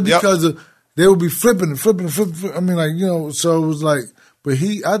 Yep. Just because they would be flipping. I mean, like, you know, so it was like, but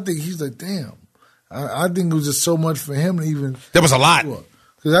I think he's like, damn. I think it was just so much for him to even. There was a lot.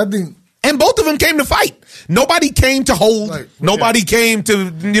 Because I think. And both of them came to fight. Nobody came to hold. Nobody came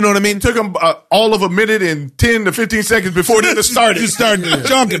to, you know what I mean? It took them all of a minute and 10 to 15 seconds before they started. Just started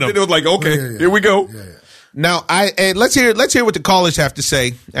junking them. It was like, okay, here we go. Now, let's hear what the callers have to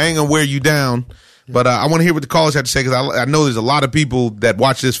say. I ain't gonna wear you down, but I want to hear what the callers have to say because I know there's a lot of people that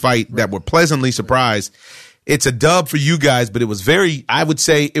watch this fight that were pleasantly surprised. It's a dub for you guys, but it was I would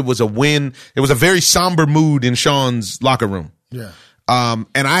say it was a win. It was a very somber mood in Shawn's locker room. Yeah.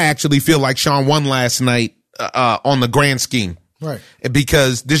 And I actually feel like Shawn won last night on the grand scheme. Right.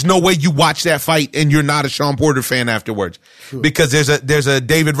 Because there's no way you watch that fight and you're not a Shawn Porter fan afterwards. Sure. Because there's a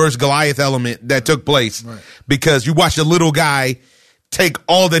David versus Goliath element that took place. Right. Because you watch the little guy take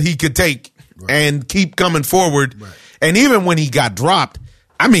all that he could take and keep coming forward. Right. And even when he got dropped,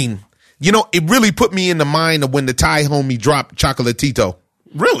 I mean, you know, it really put me in the mind of when the Thai homie dropped Chocolatito.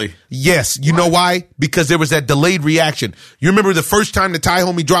 Really? Yes. You know why? Because there was that delayed reaction. You remember the first time the Thai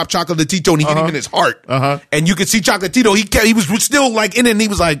homie dropped Chocolatito and he hit him in his heart. And you could see Chocolatito, he was still like in it and he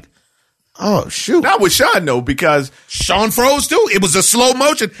was like, oh, shoot. Not with Shawn, though, because Shawn froze, too. It was a slow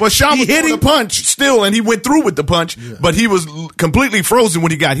motion. Well, Shawn was hitting the punch still, and he went through with the punch, but he was completely frozen when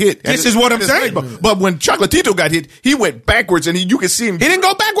he got hit. This is what I'm saying. But when Chocolatito got hit, he went backwards, and you could see him. He didn't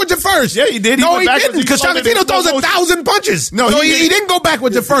go backwards at first. Yeah, he did. No, he didn't, because Chocolatito throws 1,000 punches. No, he didn't go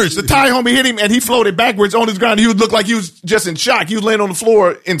backwards at first. The Thai homie hit him, and he floated backwards on his ground. He would look like he was just in shock. He was laying on the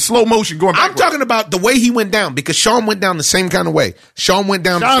floor in slow motion going backwards. I'm talking about the way he went down, because Shawn went down the same kind of way. Shawn went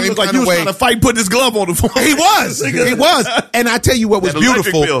down the same kind of way. He was trying to fight, put his glove on the floor. He was. And I tell you what was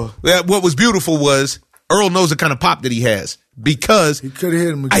beautiful. What was beautiful was Errol knows the kind of pop that he has because he could have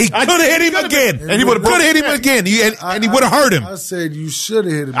hit him again. He could have hit him again. And he would have hit him again. And he would have hurt him. I said you should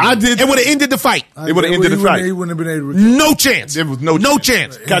have hit him. I did. It would have ended the fight. It would have ended the fight. He wouldn't have been able to. No chance. There was no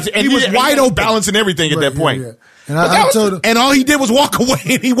chance. And he was wide open. Balancing everything at that point. Yeah. And I told him, and all he did was walk away,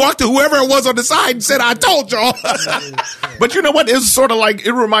 and he walked to whoever it was on the side and said, "I told y'all." But you know what? It was sort of like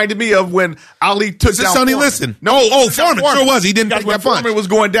it reminded me of when Ali took down Sonny Foreman. Liston. No, Foreman sure was. He didn't take when that punch. Foreman was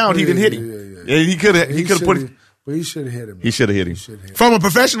going down, he didn't hit him. Yeah, he could have put it. But he should have hit him. He should have hit him. From a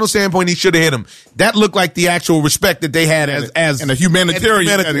professional standpoint, he should have hit him. That looked like the actual respect that they had as in a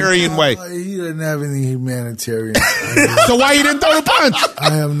humanitarian way. He didn't have any humanitarian. So why he didn't throw the punch?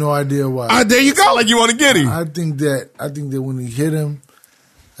 I have no idea why. There you go. Like you want to get him. I think that when he hit him,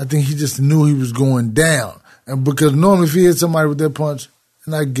 I think he just knew he was going down, and because normally if he hit somebody with that punch,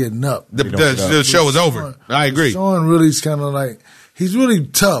 they're not getting up. The show is over. I agree. Shawn really is kind of like. He's really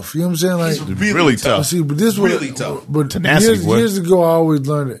tough. You know what I'm saying? Like he's really tough. See, but this was really tough. But tenacity. Years ago, I always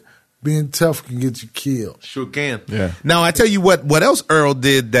learned it. being tough can get you killed. Sure can. Yeah. Now, I tell you what else Errol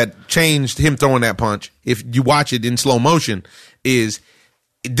did that changed him throwing that punch, if you watch it in slow motion, is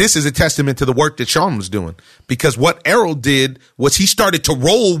this is a testament to the work that Shawn was doing. Because what Errol did was he started to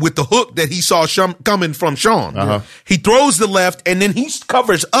roll with the hook that he saw coming from Shawn. He throws the left, and then he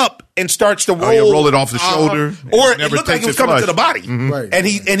covers up and starts to roll. Oh, yeah, roll it off the shoulder. Or it Never looked like takes it was it coming flush. to the body. Right.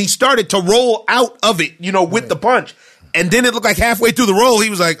 And he started to roll out of it, with the punch. And then it looked like halfway through the roll, he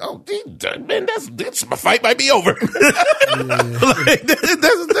was like, "Oh, man, that's my fight might be over." Like,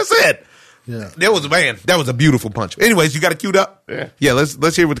 that's it. Yeah. That was a beautiful punch. Anyways, you got it queued up? Yeah,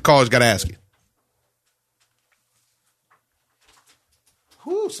 let's hear what the callers got to ask you.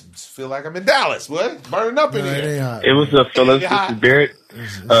 Whew, feel like I'm in Dallas, boy. Burning up in here. Hey, what's up, fellas? This is Derrick.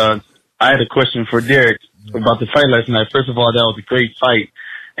 I had a question for Derrick about the fight last night. First of all, that was a great fight.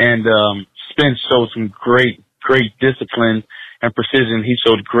 And Spence showed some great discipline and precision. He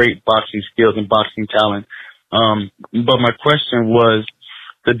showed great boxing skills and boxing talent. But my question was,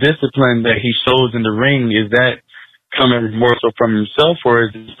 the discipline that he shows in the ring, is that coming more so from himself, or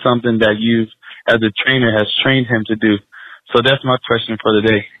is it something that you, as a trainer, has trained him to do? So that's my question for the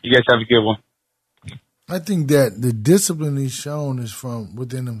day. You guys have a good one. I think that the discipline he's shown is from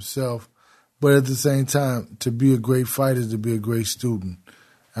within himself, but at the same time, to be a great fighter is to be a great student.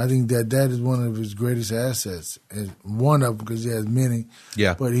 I think that is one of his greatest assets. And one of them, because he has many.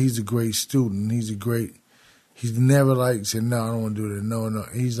 Yeah. But he's a great student. He's never like said, "No, I don't want to do that." No.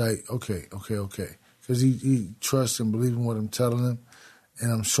 He's like, okay. Because he trusts and believes in what I'm telling him,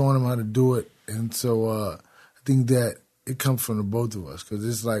 and I'm showing him how to do it. And so I think that it comes from the both of us, because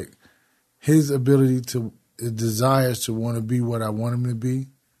it's like his ability his desires to want to be what I want him to be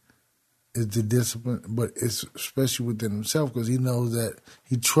is the discipline, but it's especially within himself, because he knows that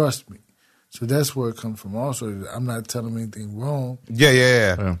he trusts me. So that's where it comes from. Also, I'm not telling him anything wrong.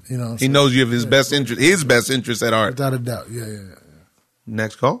 Yeah. He knows you have his best interest at heart. Without a doubt. Yeah.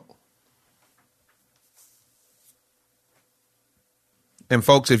 Next call. And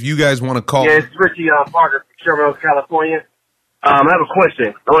folks, if you guys want to call, it's Richie Parker from Sherman, California. I have a question.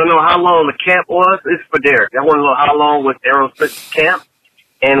 I want to know how long the camp was. It's for Derrick. I want to know how long was Errol Spence's camp,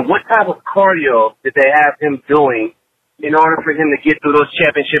 and what type of cardio did they have him doing in order for him to get through those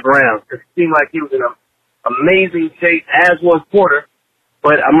championship rounds? Because it seemed like he was in an amazing shape, as was Porter.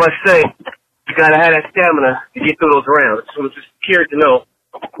 But I must say, you got to have that stamina to get through those rounds. So I'm just curious to know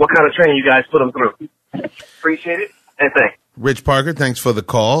what kind of training you guys put him through. Appreciate it, and thanks. Rich Parker, thanks for the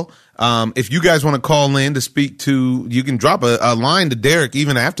call. If you guys want to call in to speak to, you can drop a line to Derrick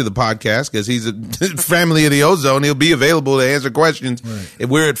even after the podcast, because he's a family of the Ozone. He'll be available to answer questions. Right.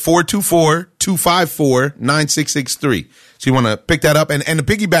 We're at 424-254-9663. So you want to pick that up. And to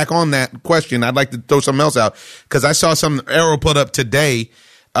piggyback on that question, I'd like to throw something else out, because I saw some Errol put up today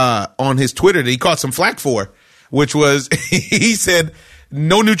on his Twitter that he caught some flack for, which was, he said,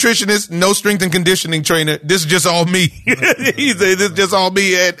 "No nutritionist, no strength and conditioning trainer. This is just all me." He said, "This is just all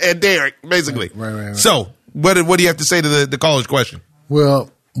me and Derrick," basically. Right. So, what do you have to say to the caller's question? Well,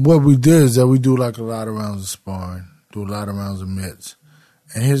 what we did is that we do like a lot of rounds of sparring, do a lot of rounds of mitts,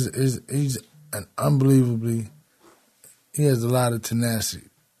 and he's an unbelievably, he has a lot of tenacity,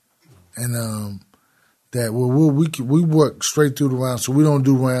 and that we work straight through the rounds, so we don't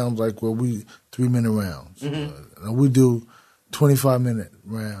do rounds like where we 3-minute rounds. We do 25-minute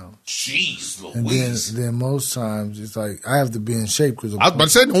round. Jeez Louise. And then most times it's like I have to be in shape. Cause I was about to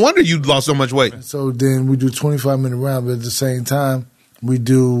say, no wonder you lost so much weight. So then we do 25-minute round, but at the same time we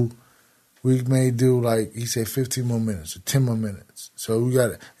may do like he said 15 more minutes or 10 more minutes. So we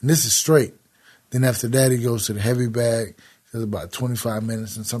got it, and this is straight. Then after that he goes to the heavy bag. It's about 25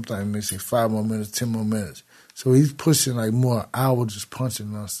 minutes, and sometimes he may say 5 more minutes, 10 more minutes. So he's pushing like more an hour just punching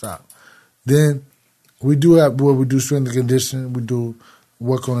nonstop. Then we do strength and conditioning. We do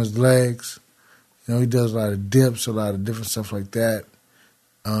work on his legs. He does a lot of dips, a lot of different stuff like that,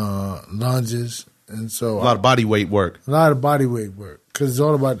 lunges, and so a lot of body weight work. A lot of body weight work, because it's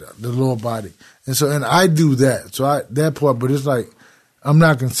all about the lower body, and I do that. So that part, but it's like I'm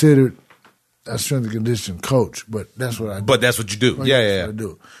not considered a strength and conditioning coach, but that's what I do. But that's what you do. Right, yeah. What I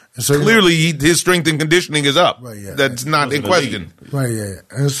do. And so clearly his strength and conditioning is up. Right, yeah. That's not in question. Right, yeah.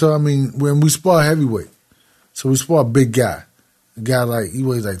 And so, I mean, when we spar heavyweight, so we spar a big guy. A guy he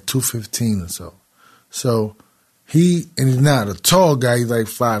weighs like 215 or so. So he's not a tall guy, he's like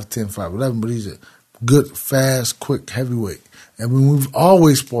 5'10", 5'11", but he's a good, fast, quick heavyweight. And we've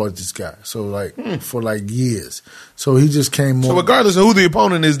always sparred this guy, so for years. So he just came more. So regardless of who the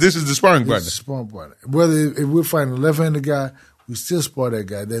opponent is, this is the sparring partner. The sparring partner. Whether if we're fighting a left-handed guy, we still spar that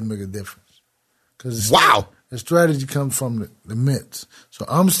guy. It doesn't make a difference. Wow. The strategy comes from the mitts. So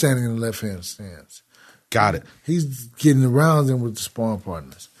I'm standing in the left-hand stance. Got it. He's getting around them with the sparring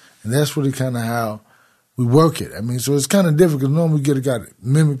partners. And that's really kind of how we work it. I mean, so it's kind of difficult. Normally we get a guy that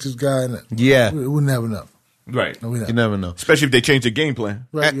mimic this guy. And we never know. Right. No, you never know. Especially if they change the game plan.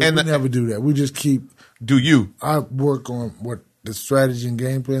 Right. And we never do that. We just keep. Do you? I work on what the strategy and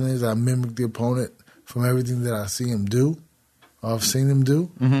game plan is. I mimic the opponent from everything that I see him do, or I've seen him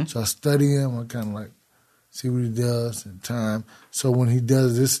do. Mm-hmm. So I study him. I kind of like see what he does in time. So when he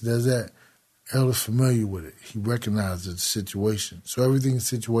does this, does that, Errol is familiar with it. He recognizes the situation. So everything is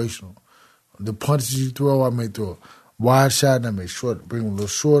situational. The punches you throw, I may throw a wide shot, and I may bring him a little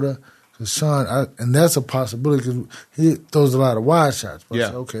shorter. Because Shawn, and that's a possibility because he throws a lot of wide shots. But I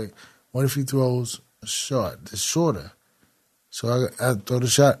say, okay, what if he throws a shot that's shorter? So I throw the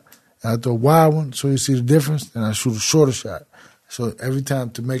shot, and I throw a wide one, so you see the difference, and I shoot a shorter shot. So every time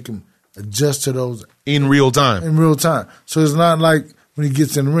to make him adjust to those. In real time. In real time. So it's not like when he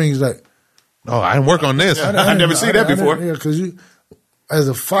gets in the ring, he's like, oh, I didn't work on this. I've never seen that before. Yeah, because you, as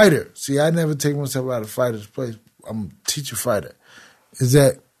a fighter, see, I never take myself out of fighter's place. I'm a teacher fighter. Is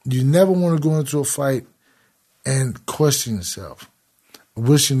that you never want to go into a fight and question yourself,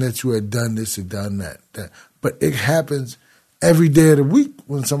 wishing that you had done this or done that. But it happens every day of the week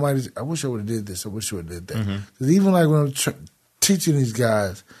when somebody's, I wish I would have did this, I wish I would have did that. Because even like when I'm teaching these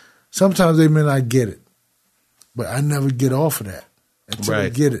guys, sometimes they may not get it. But I never get off of that until they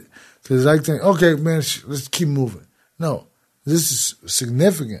get it. Because I think, okay, man, let's keep moving. No, this is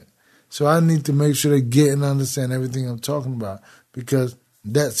significant. So I need to make sure they get and understand everything I'm talking about because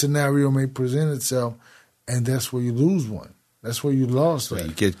that scenario may present itself, and that's where you lose one. That's where you lost. So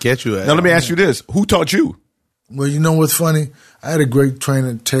you can catch you at. Now let me ask you this: who taught you? Well, you know what's funny? I had a great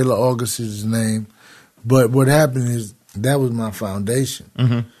trainer, Taylor August is his name, but what happened is that was my foundation,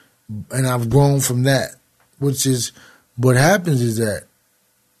 and I've grown from that. Which is what happens is that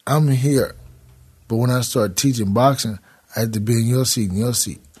I'm here, but when I start teaching boxing, I had to be in your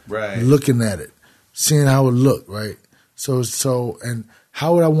seat, right? Looking at it, seeing how it looked, right? So, and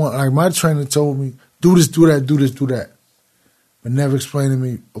how would I want? Like my trainer told me, do this, do that, do this, do that, but never explained to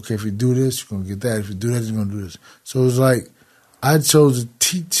me. Okay, if you do this, you're gonna get that. If you do that, you're gonna do this. So it was like I chose to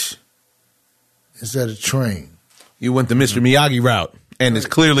teach instead of train. You went the Mr. Miyagi route. And it's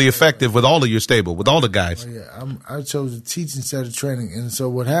clearly effective with all of your stable, with all the guys. Oh, yeah, I chose to teach instead of training. And so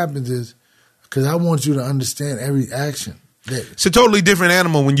what happens is, because I want you to understand every action. It's a totally different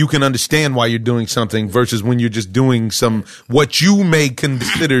animal when you can understand why you're doing something versus when you're just doing what you may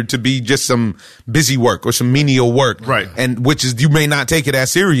consider to be just some busy work or some menial work. Right. And which is, you may not take it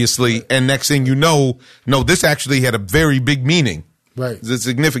as seriously. And next thing you know, no, this actually had a very big meaning. Right. It's a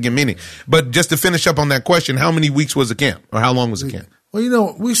significant meaning. But just to finish up on that question, how many weeks was the camp? Or how long was the camp? Well, you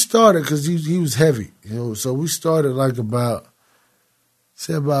know, we started because he was heavy, you know, so we started like about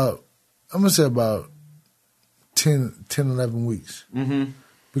 10, 11 weeks. Mm-hmm.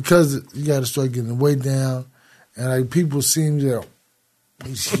 Because you got to start getting the weight down, and like people seem that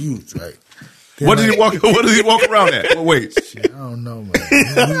he's huge, right? What does he walk around at? What weight? I don't know, man.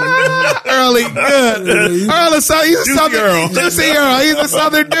 Early, good. Earl is he's a southern Earl. See Earl, he's a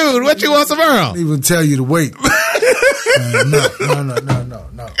southern dude. What you want some Earl? I can't even tell you the weight. No.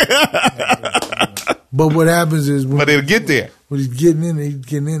 But what happens is, but it'll get there. When he's getting in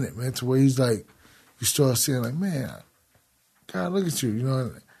it, man. To where he's like, you start seeing like, man, God, look at you, you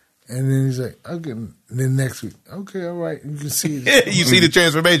know. And then he's like, okay. And then next week, okay, all right. You can see it. You see the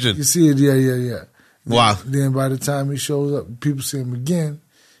transformation. You see it, yeah. Wow. Then by the time he shows up, people see him again.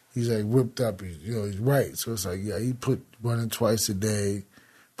 He's like whipped up. He's right. So it's like, yeah, he put running twice a day,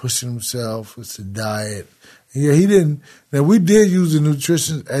 pushing himself. It's a diet. And yeah, he didn't. Now we did use the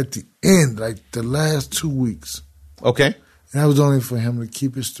nutrition at the end, like the last 2 weeks. Okay. And that was only for him to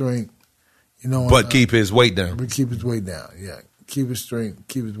keep his strength, you know. But keep his weight down. But keep his weight down, yeah. Keep his strength,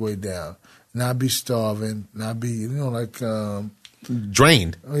 keep his weight down. Not be starving, not be, you know, like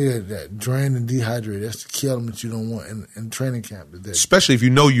drained. Oh yeah, that drained and dehydrated. That's the key element you don't want in training camp. Especially if you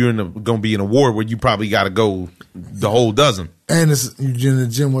know you're going to be in a war where you probably got to go the whole dozen. And the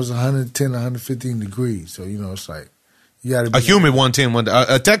gym was 110, 115 degrees, so you know it's like you got to be a humid 110,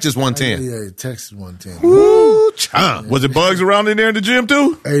 a Texas 110. Yeah, Texas 110. Woo, was it bugs around in there in the gym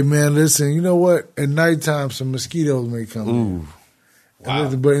too? Hey man, listen, you know what? At nighttime, some mosquitoes may come in.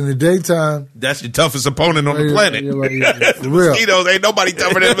 Wow. But in the daytime, that's your toughest opponent on the planet. For real. Mosquitoes, ain't nobody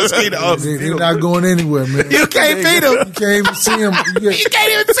tougher than mosquitoes. They're not going anywhere, man. You can't feed them. You can't even see them. You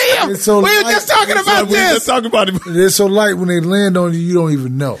can't even see them. So we were just talking about this. They're so light when they land on you, you don't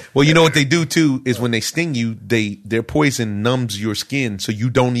even know. Well, you know what they do too is when they sting you, their poison numbs your skin, so you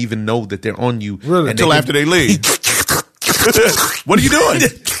don't even know that they're on you until after they leave. What are you doing?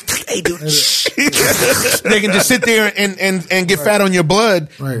 They can just sit there and get fat on your blood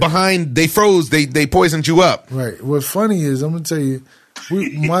behind. They froze. They poisoned you up. Right. What's funny is I'm gonna tell you,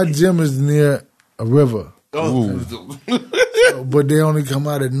 my gym is near a river. But they only come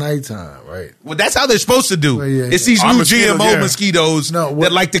out at nighttime, right? Well, that's how they're supposed to do. It's these new GMO mosquitoes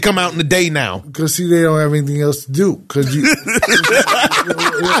that like to come out in the day now. Because see, they don't have anything else to do. Because you, you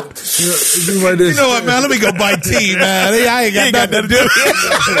know what, man? Let me go buy tea, man. I ain't got nothing to do.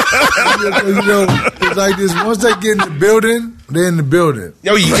 It's like this. Once they get in the building, they're in the building.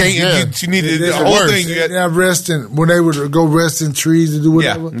 Yo, you can't. You need the whole thing. They're resting when they would go rest in trees to do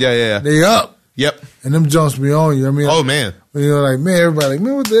whatever. Yeah. They up. Yep. And them jumps be on you. I mean, oh man. You know, like man, everybody like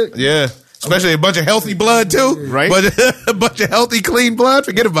man, what that? Yeah. Especially a bunch of healthy blood too, right? But a bunch of healthy, clean blood.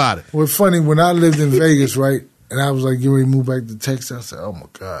 Forget about it. What's funny when I lived in Vegas, right, and I was like getting ready to move back to Texas, I said, "Oh my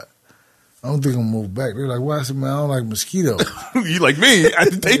God, I don't think I'm gonna move back." They're like, "Why?" I said, "Man, I don't like mosquitoes." You like me?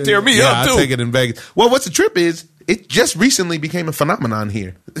 They tear me up too. I take it in Vegas. Well, what's the trip is? It just recently became a phenomenon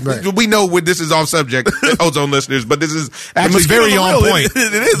here. Right. We know this is off subject, ozone listeners, but this is actually very on point.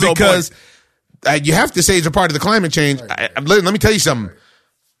 It is because you have to say it's a part of the climate change. Right. Let me tell you something.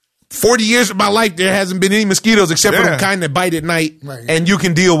 40 years of my life, there hasn't been any mosquitoes except for the kind that bite at night, and you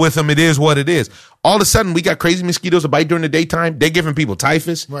can deal with them. It is what it is. All of a sudden, we got crazy mosquitoes that bite during the daytime. They're giving people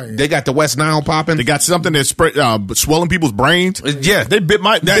typhus. Right. They got the West Nile popping. They got something that's swelling people's brains. Yeah. They bit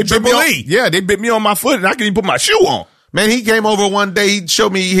my they bit me. Yeah, they bit me on my foot, and I couldn't even put my shoe on. Man, he came over one day. He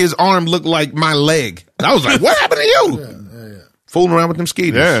showed me his arm looked like my leg. I was like, what happened to you? Yeah. Fooling around with them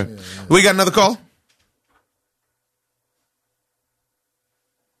mosquitoes. Yeah. We got another call?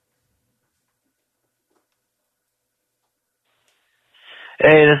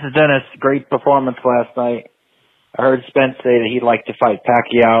 Hey, this is Dennis. Great performance last night. I heard Spence say that he'd like to fight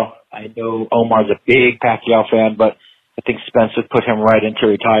Pacquiao. I know Omar's a big Pacquiao fan, but I think Spence would put him right into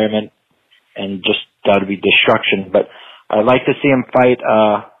retirement and just that would be destruction. But I'd like to see him fight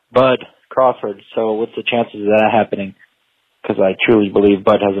Bud Crawford. So what's the chances of that happening? Because I truly believe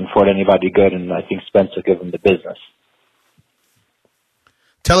Bud hasn't fought anybody good, and I think Spence will give him the business.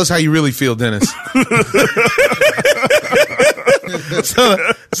 Tell us how you really feel, Dennis.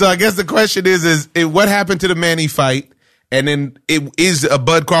 So I guess the question is what happened to the Manny fight, and then is a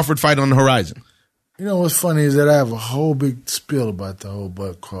Bud Crawford fight on the horizon? You know what's funny is that I have a whole big spiel about the whole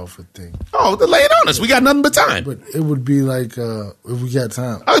Bud Crawford thing. Oh, then lay it on us. We got nothing but time. But it would be like if we got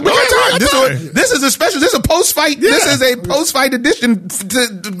time. We got time. This is a special. This is a post fight. Yeah. This is a post fight edition.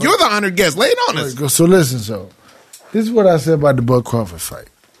 You're the honored guest. Lay it on us. So listen. So this is what I said about the Bud Crawford fight.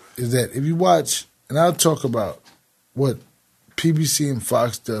 Is that if you watch, and I'll talk about what PBC and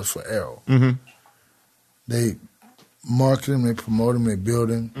Fox does for Errol. Mm-hmm. They market him, they promote him, they build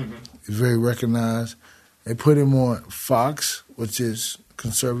him. Mm-hmm. He's very recognized. They put him on Fox, which is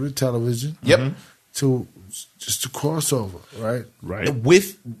conservative television. Yep. To just a crossover, right? Right.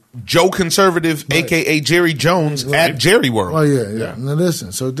 With Joe Conservative, a.k.a. Jerry Jones, at Jerry World. Oh, yeah. Now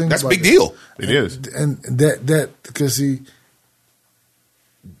listen, so think that's about a big deal. It is. And that because see,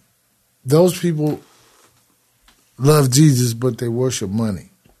 those people love Jesus, but they worship money.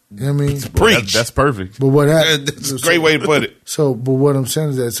 You know what I mean? Preach. That's perfect. But what happened? That's a great way to put it. So, but what I'm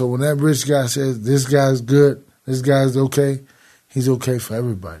saying is that, so when that rich guy says, this guy's good, this guy's okay, he's okay for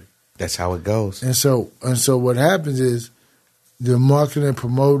everybody. That's how it goes. And so what happens is, they're marketing and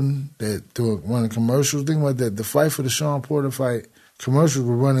promoting, they're running commercials. Think about that. The fight for the Shawn Porter fight, commercials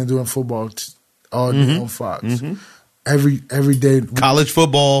were running during football all day on Fox. Mm-hmm. Every day, college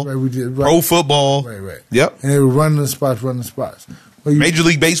football, pro football, right. Yep, and they were running the spots. Major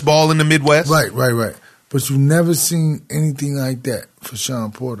League Baseball in the Midwest, right. But you never seen anything like that for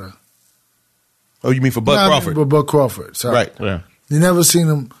Shawn Porter. Oh, you mean for Bud Crawford? For Bud Crawford, sorry. Right. Yeah. You never seen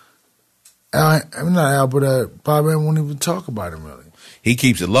him. I'm not Al, but Bob won't even talk about him really. He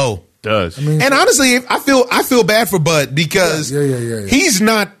keeps it low. Does. And honestly, I feel bad for Bud because he's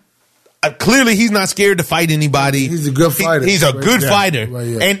not. Clearly, he's not scared to fight anybody. He's a good fighter. He's a good fighter. Right,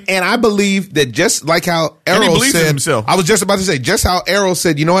 yeah. And I believe that just like how Errol said, himself. I was just about to say, just how Errol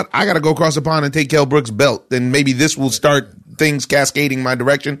said, you know what, I got to go across the pond and take Kell Brooks' belt, and maybe this will start things cascading my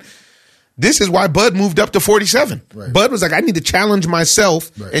direction. This is why Bud moved up to 47. Right. Bud was like, I need to challenge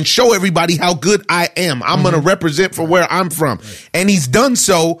myself and show everybody how good I am. I'm going to represent for where I'm from. And he's done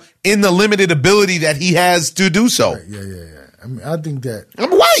so in the limited ability that he has to do so. Yeah. I mean, I think that. I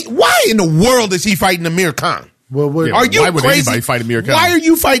mean, why in the world is he fighting Amir Khan? Well, are you why would crazy? anybody fight Amir Khan? Why are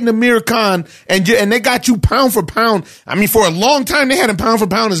you fighting Amir Khan and they got you pound for pound? I mean, for a long time they had him pound for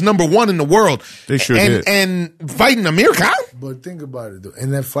pound as number 1 in the world. They sure did. And fighting Amir Khan? But think about it, though.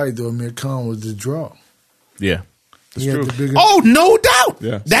 In that fight, though, Amir Khan was the draw. Yeah. That's true. Oh, no doubt.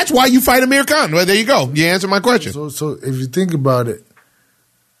 Yeah. That's why you fight Amir Khan. Well, there you go. You answered my question. So if you think about it,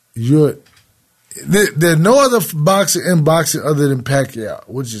 there's no other boxer in boxing other than Pacquiao,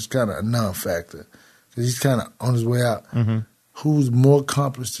 which is kind of a non-factor. Because he's kind of on his way out. Mm-hmm. Who's more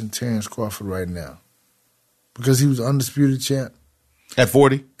accomplished than Terrence Crawford right now? Because he was undisputed champ. At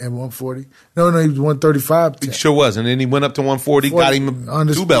 40? At 140. No, he was 135 champ. He sure was. And then he went up to 140, got him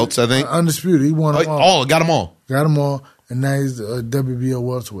 2 belts, I think. Undisputed. He won them all. Got them all. Got them all. And now he's the WBO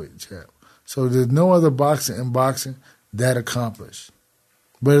welterweight champ. So there's no other boxer in boxing that accomplished.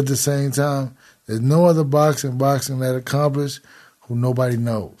 But at the same time, there's no other boxer in boxing that accomplished who nobody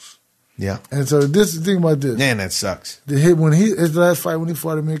knows. Yeah. And so this is the thing about this. Man, that sucks. His last fight when he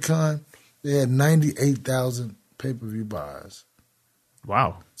fought Amir Khan, they had 98,000 pay-per-view buys.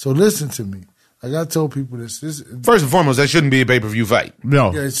 Wow. So listen to me. Like I told people this. First and foremost, that shouldn't be a pay-per-view fight.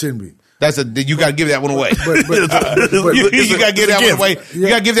 No. Yeah, it shouldn't be. You got to give that one away. But you got to give that one away. You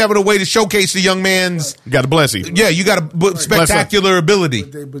got to give that one away to showcase the young man's. You got to bless him. Yeah, you got a spectacular ability.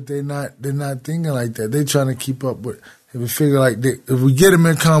 But they're not thinking like that. They're trying to keep up with. If we figure like if we get him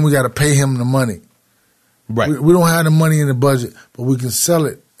in Khan, we got to pay him the money. Right. We don't have the money in the budget, but we can sell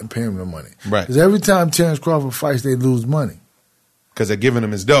it and pay him the money. Right. Because every time Terrence Crawford fights, they lose money. Because they're giving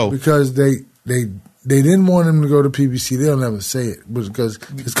him his dough. Because they didn't want him to go to PBC. They'll never say it, because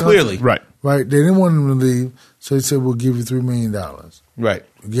it's clearly right. They didn't want him to leave, so they said we'll give you $3 million. Right.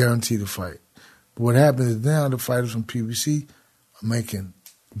 Guarantee the fight. But what happens is now the fighters from PBC are making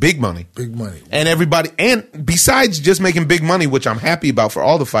big money. Big money. And everybody, and besides just making big money, which I'm happy about for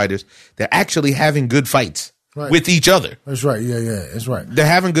all the fighters, they're actually having good fights with each other. That's right. Yeah, that's right. They're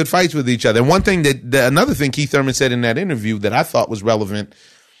having good fights with each other. And one thing another thing Keith Thurman said in that interview that I thought was relevant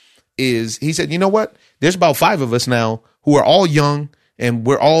is he said, you know what? There's about 5 of us now who are all young and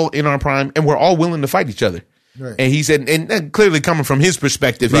we're all in our prime and we're all willing to fight each other. Right. And he said, and clearly coming from his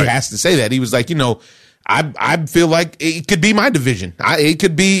perspective, he has to say that. He was like, I feel like it could be my division. It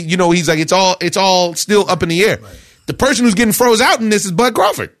could be, he's like, it's all still up in the air. Right. The person who's getting froze out in this is Bud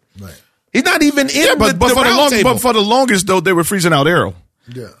Crawford. Right. He's not even in but for the longest, though, they were freezing out Errol.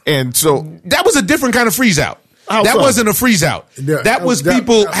 Yeah. And so that was a different kind of freeze out. That wasn't a freeze out. Yeah, that was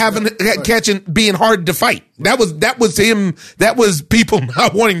people being hard to fight. That was him. That was people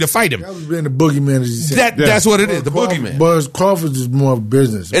not wanting to fight him. That was being the boogeyman, as you said. That's what it is. The boogeyman. But Crawford is more of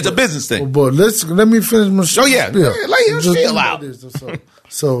business. It's a business thing. But let me finish my show. Oh yeah, lay your spiel out.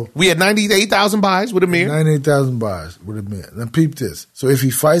 So we had 98,000 buys with Amir. 98,000 buys with Amir. Now peep this. So if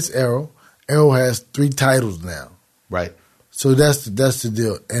he fights Errol has 3 titles now. Right. So that's the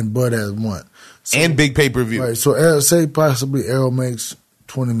deal. And Bud has 1. So, and big pay-per-view. Right. So say possibly Errol makes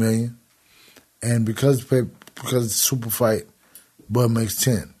 $20 million, and because it's a super fight, Bud makes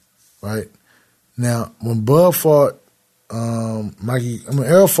 10. Right. Now when Bud fought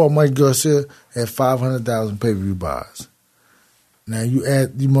Errol fought Mike Garcia at 500,000 pay-per-view buys. Now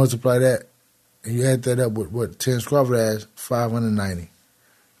you multiply that, and you add that up with what Terrence Crawford has, 590.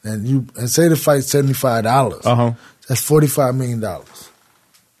 And say the fight's $75. That's $45 million.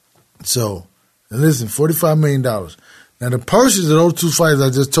 So. And listen, $45 million. Now, the purses of those 2 fights I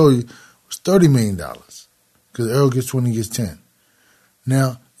just told you was $30 million because Errol gets 20, gets 10.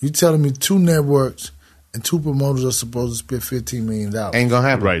 Now, you telling me 2 networks and 2 promoters are supposed to spend $15 million. Ain't going to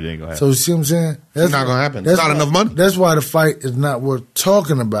happen. Right, ain't going to happen. So, you see what I'm saying? It's not going to happen. It's not enough money. That's why the fight is not worth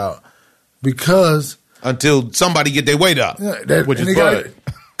talking about because... Until somebody get their weight up, which is Bud.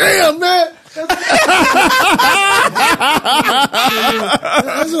 Damn, man! That's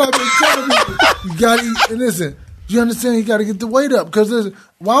what I've been telling people. You gotta listen. You understand? You got to get the weight up because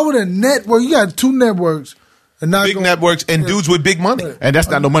why would a network? You got 2 networks, and not big networks and dudes with big money, and that's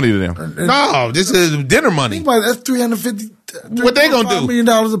not no money to them. No, this is dinner money. Think about it, that's $350. What they gonna do? $5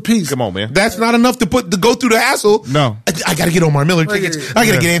 million a piece. Come on, man. That's not enough to go through the hassle. No, I got to get Omar Miller tickets. I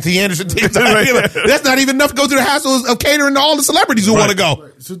got to get Anthony Anderson tickets. That's not even enough to go through the hassle of catering to all the celebrities who want to go.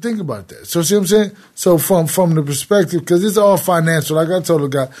 Right. So think about that. So see what I'm saying? So from the perspective, because it's all financial. Like I told the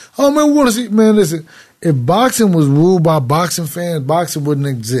guy, oh man, we want to see. Man, listen, if boxing was ruled by boxing fans, boxing wouldn't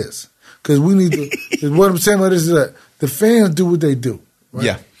exist. Because we need to. What I'm saying about this is that the fans do what they do. Right?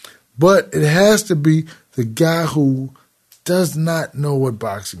 Yeah. But it has to be the guy who does not know what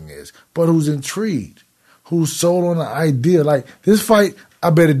boxing is, but who's intrigued, who's sold on the idea. Like this fight,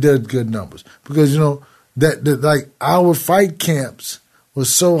 I bet it does good numbers because that like our fight camps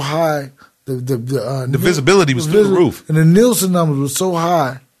was so high. The visibility was through the roof, and the Nielsen numbers were so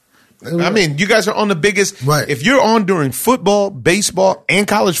high. I mean, you guys are on the biggest. Right. If you're on during football, baseball, and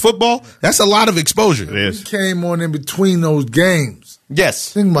college football, that's a lot of exposure. It is. We came on in between those games.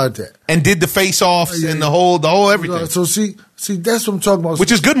 Yes. Think about that. And did the face-offs and the whole everything. So see, that's what I'm talking about.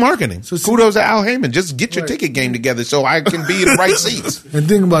 Which is good marketing. So kudos to Al Heyman. Just get your ticket game together so I can be in the right seats. And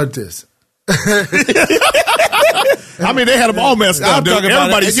think about this. I mean, they had them all messed up.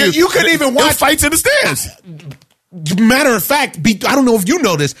 Everybody, you couldn't even watch fights in the stands. Matter of fact, I don't know if you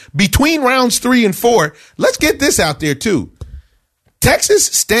know this. Between rounds 3 and 4, let's get this out there too. Texas,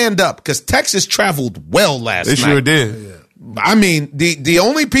 stand up because Texas traveled well last night. They sure did. I mean, the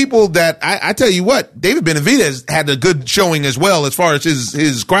only people that I tell you what, David Benavidez had a good showing as well as far as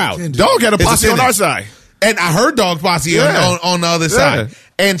his crowd. Dog had a posse on our side, and I heard Dog posse on the other side.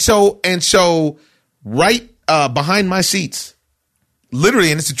 And so right behind my seats,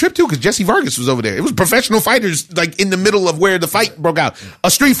 literally, and it's a trip too because Jesse Vargas was over there. It was professional fighters like in the middle of where the fight broke out. A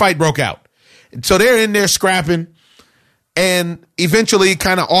street fight broke out, so they're in there scrapping. And eventually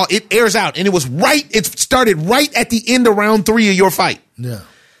it airs out. And it started right at the end of round 3 of your fight. Yeah.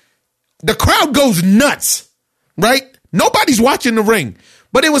 The crowd goes nuts, right? Nobody's watching the ring.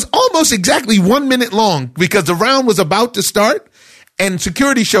 But it was almost exactly 1 minute long because the round was about to start and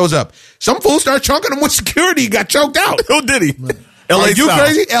security shows up. Some fool started chunking him with security, got choked out. Who did he? LA you style.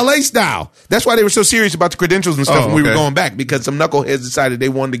 Crazy? LA style. That's why they were so serious about the credentials and stuff when we were going back because some knuckleheads decided they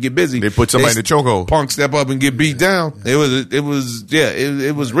wanted to get busy. They put somebody in the chokehold. Punk step up and get beat down. It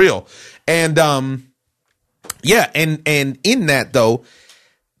was real. And and in that though,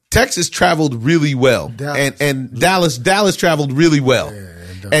 Texas traveled really well. Dallas traveled really well.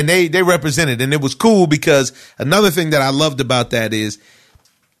 And they represented, and it was cool because another thing that I loved about that is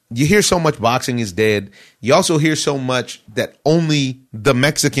you hear so much boxing is dead. You also hear so much that only the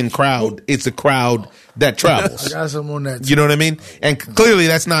Mexican crowd, it's a crowd that travels. I got some on that too. You know what I mean? And clearly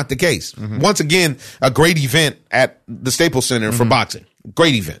that's not the case. Mm-hmm. Once again, a great event at the Staples Center for boxing.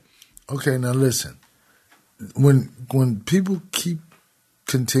 Great event. Okay, now listen. When people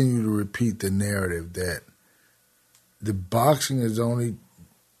continue to repeat the narrative that the boxing is only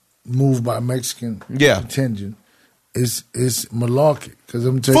moved by Mexican contingent, it's malarkey. Because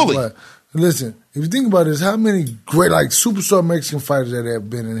I'm telling you what, listen, if you think about this, how many great, like, superstar Mexican fighters that have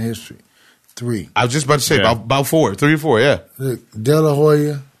been in history? 3. I was just about to say about 4, 3 or 4, yeah. Look, De La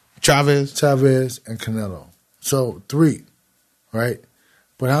Hoya, Chavez, and Canelo. So 3, right?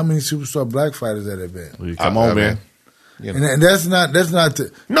 But how many superstar black fighters that have been? Well, come on, man. You know. And that's not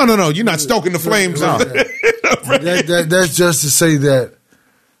the No, you're not stoking the flames. That's just to say that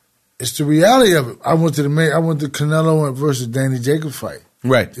it's the reality of it. I went to Canelo versus Danny Jacobs fight.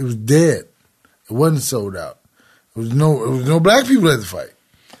 Right. It was dead. It wasn't sold out. There was no black people at the fight.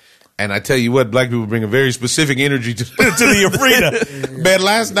 And I tell you what, black people bring a very specific energy to the arena. Man,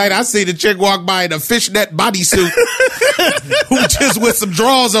 last night I seen a chick walk by in a fishnet bodysuit who just with some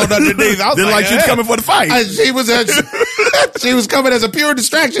drawers on underneath. I was like she was coming for the fight. She was coming as a pure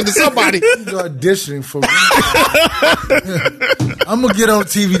distraction to somebody. You're auditioning for me. I'm going to get on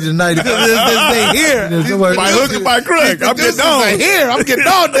TV tonight. They here. By hook or by crook. I'm getting on. Here. I'm getting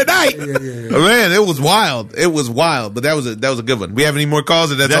on tonight. Yeah. Man, it was wild. It was wild. But that was a good one. We have any more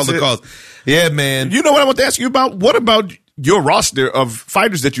calls? Or that's all the calls? Yeah, man. You know what I want to ask you about? What about your roster of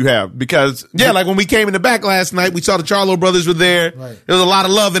fighters that you have? Because like when we came in the back last night, we saw the Charlo brothers were there. Right. There was a lot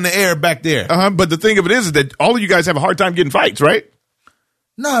of love in the air back there. But the thing of it is that all of you guys have a hard time getting fights, right?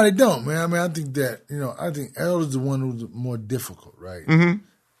 No, they don't, man. I mean, I think that I think Errol is the one who's more difficult, right? Mm-hmm.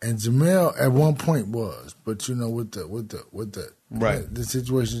 And Jamel at one point was, but with the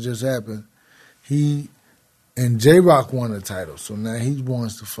situation just happened, he. And J-Rock won the title, so now he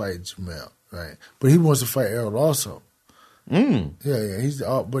wants to fight Jamel, right? But he wants to fight Errol also. Yeah.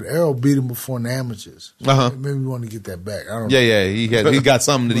 But Errol beat him before in the amateurs. So maybe we want to get that back. I don't know. Yeah. He got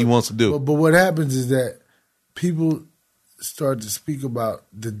something that he wants to do. But what happens is that people start to speak about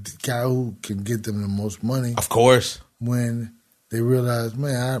the guy who can get them the most money. Of course. When they realize,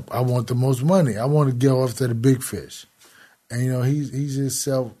 man, I want the most money. I want to get off to the big fish. And, he's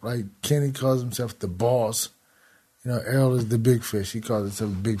himself, like Kenny calls himself the boss. Errol is the big fish. He calls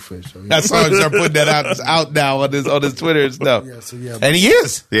himself the big fish. So that's why I start putting that out now on his Twitter and stuff. And he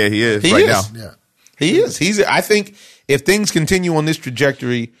is. Yeah, he is now. Yeah. He is. I think if things continue on this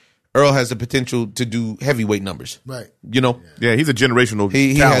trajectory, Errol has the potential to do heavyweight numbers. Right. You know? Yeah, he's a generational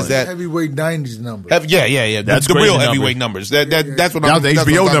He talent. has that. Heavyweight 90s number. Yeah. That's the real crazy heavyweight numbers. That's what That was the that's what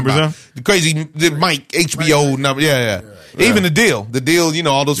HBO I'm talking numbers, about. huh? The crazy, the Mike HBO number. Yeah. Even the deal, you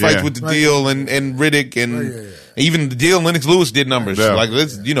know, all those fights Yeah. with the deal and Riddick and even the deal, Lennox Lewis did numbers. Yeah. Like,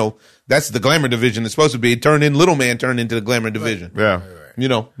 you know, that's the glamour division. It's supposed to be. Little man turned into the glamour division. Yeah. You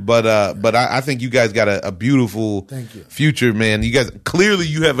know, but I think you guys got a beautiful future, man. You guys clearly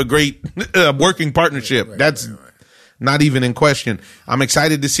you have a great working partnership. That's not even in question. I'm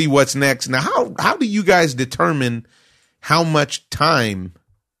excited to see what's next. Now, how do you guys determine how much time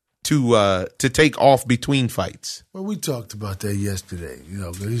to take off between fights? Well, we talked about that yesterday. You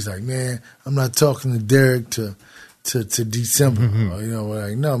know, 'cause he's like, man, I'm not talking to Derrick to December. You know, we're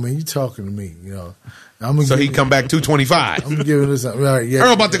like, no, man, you talking to me. You know. So he come back 225. I'm giving this up. Right, yeah.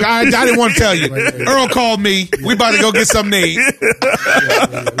 Earl about to. I didn't want to tell you. Earl called me. We about to go get something to eat.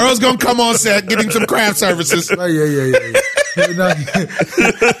 Earl's gonna come on set, get him some craft services. Right, yeah.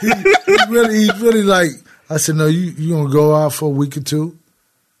 He's really like. I said, no, you gonna go out for a week or two,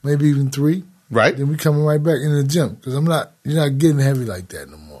 maybe even 3. Right. Then we coming right back in the gym because you're not getting heavy like that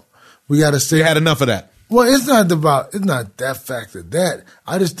no more. We got to stay. You had enough of that. Well, it's not that fact of that.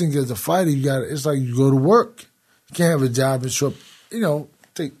 I just think as a fighter, it's like you go to work. You can't have a job and show up,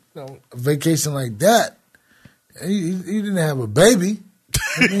 take a vacation like that. He didn't have a baby.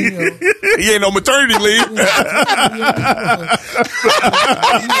 I mean, he ain't no maternity leave. That's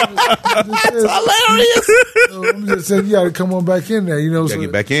hilarious. I'm just saying you got to come on back in there, You gotta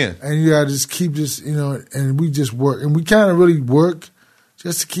get back in. and you got to just keep this, and we just work, and we kind of really work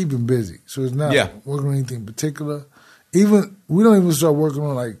just to keep him busy. So it's not working on anything particular. Even we don't even start working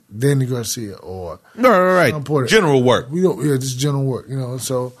on like Danny Garcia or right. General work. We don't. Yeah, just general work.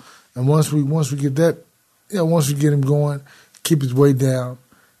 So and once we get that, once we get him going, keep his weight down,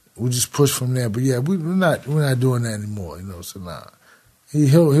 we just push from there. But yeah, we're not doing that anymore. So nah,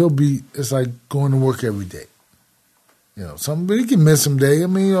 he'll be. It's like going to work every day. But he can miss some day. I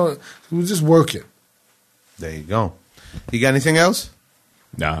mean, we're just working. There you go. You got anything else?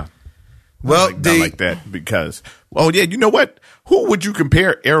 Nah. Well, not like that because. Oh yeah, you know what? Who would you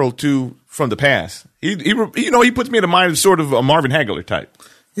compare Errol to from the past? He puts me in the mind of sort of a Marvin Hagler type.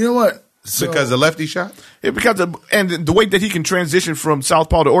 You know what? Because the lefty shot? And the way that he can transition from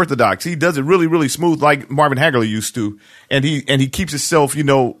southpaw to orthodox, he does it really, really smooth like Marvin Hagler used to. And he keeps himself, he'll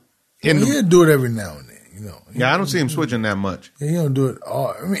do it every now and then, Yeah, I don't see him switching that much. Yeah, he don't do it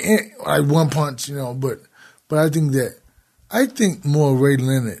all. I mean, like one punch, but I think more Ray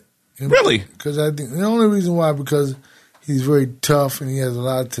Leonard. Really? Because I think the only reason why, because he's very tough and he has a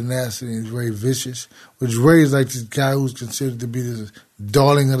lot of tenacity and he's very vicious, which Ray is like this guy who's considered to be the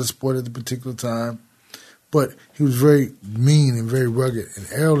darling of the sport at the particular time. But he was very mean and very rugged. And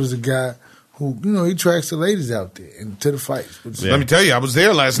Errol is a guy who, he tracks the ladies out there and to the fights. Let me tell you, I was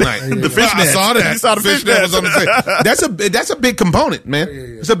there last night. The fish net. I saw that. You saw the fish net. Was on the set. That's a big component, man.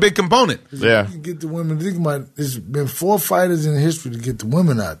 It's a big component. Yeah. You get the women. Think about it. There's been 4 fighters in history to get the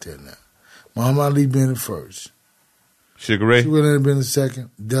women out there now. Muhammad Ali being the first. Sugar Ray Leonard been the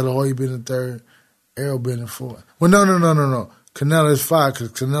second. De La Hoya been the third. Errol been the fourth. Well, no. Canelo is 5 because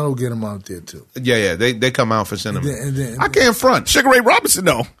Canelo get him out there too. Yeah. They come out for cinema. And then, I can't front. Sugar Ray Robinson,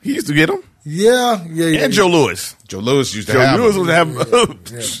 though. He used to get him. Yeah. And Joe Louis. Joe Louis used to have him.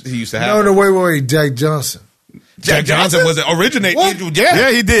 He used to have No, wait. Jack Johnson. Jack Johnson was originate.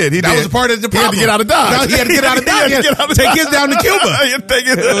 Yeah, he did. That was a part of the problem. He had to get out of Dodge. No, he had to get out of Dodge. He had to take his down to Cuba.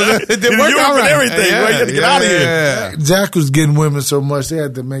 It didn't work out right. Everything. He had to get out of here. Jack was getting women so much they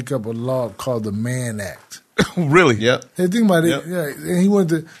had to make up a law called the Mann Act. Really? Yep. Hey, think about it. Yeah, and he went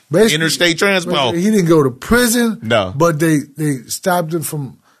to basically interstate transport. He didn't go to prison. No, but they stopped him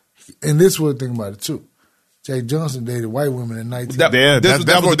from. And this was the thing about it too. Jack Johnson dated white women in 19. That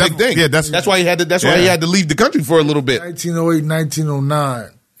was a big thing. Yeah, that's why he had to. That's why he had to leave the country for a little bit. 1908,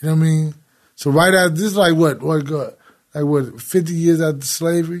 1909. You know what I mean? So right after this, is like what 50 years after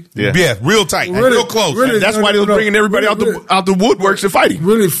slavery? Yeah, real tight, real close. Really, that's why they was bringing everybody out the woodworks to fight him.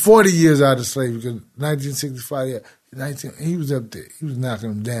 Really, 40 years out of slavery because 1965. He was up there. He was knocking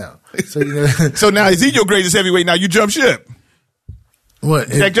them down. So so now is he your greatest heavyweight? Now you jump ship. What?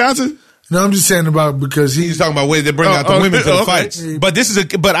 Jack Johnson? No, I'm just saying about because he's talking about where they bring out the women to the fights.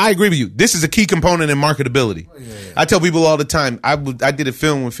 But I agree with you. This is a key component in marketability. I tell people all the time. I did a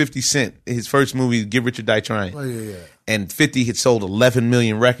film with 50 Cent. His first movie, Get Rich or Die Trying. And 50 had sold 11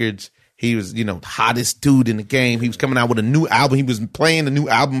 million records. He was, hottest dude in the game. He was coming out with a new album. He was playing a new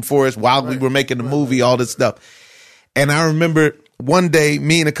album for us while we were making the movie. All this stuff. And I remember one day,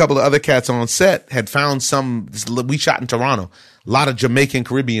 me and a couple of other cats on set had found we shot in Toronto, lot of Jamaican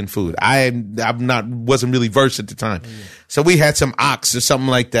Caribbean food. Wasn't really versed at the time. So we had some ox or something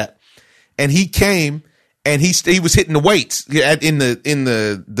like that. And he came and he was hitting the weights in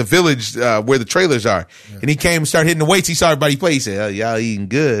the village where the trailers are. And he came and started hitting the weights. He saw everybody play. He said, "Oh, y'all eating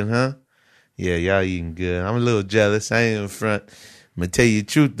good, huh? Yeah, y'all eating good. I'm a little jealous. I ain't in front. I'm going to tell you the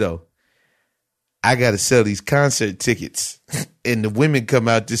truth, though. I got to sell these concert tickets." And the women come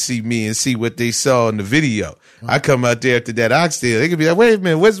out to see me and see what they saw in the video. I come out there after that oxtail. They could be like, "Wait a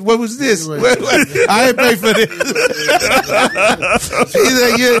minute, what was this? I ain't pay for this." He's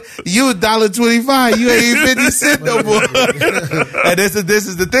like, you $1.25. You ain't even 50 cents no more. And this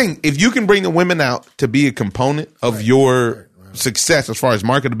is the thing. If you can bring the women out to be a component of your success as far as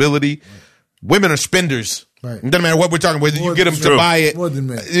marketability, women are spenders. Right. It doesn't matter what we're talking, whether you get them to buy it. More than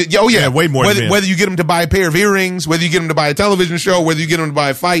men. Oh, yeah. Way more than men. Whether you get them to buy a pair of earrings, whether you get them to buy a television show, whether you get them to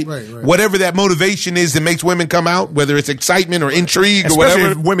buy a fight, whatever that motivation is that makes women come out, whether it's excitement or intrigue or whatever.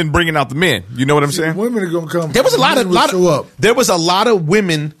 Especially women bringing out the men. You know what I'm saying? Women are going to come. There was there was a lot of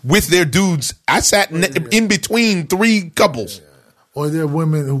women with their dudes. I sat in between three couples. Or there are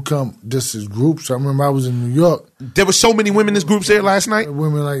women who come just as groups. I remember I was in New York. There were so many women in groups there last night.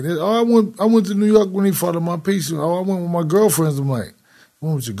 Women like this. Oh, I went to New York when he fought on my piece. Oh, I went with my girlfriends. I'm like, you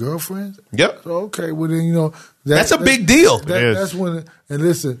went with your girlfriends? Yep. So, okay, well then, that's a big deal. That's when, and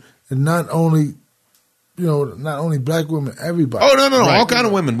listen, and not only black women, everybody. Oh, no. All kind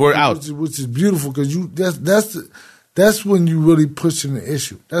of women were out. Which is beautiful because that's when you really pushing the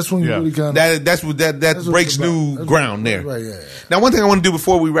issue. That's when you really kind of that breaks new ground there. Right, yeah. Now, one thing I want to do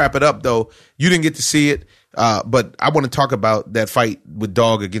before we wrap it up, though, you didn't get to see it, but I want to talk about that fight with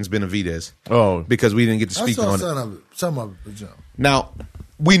Dog against Benavidez. Oh, because we didn't get to speak on it. Some of it. Now,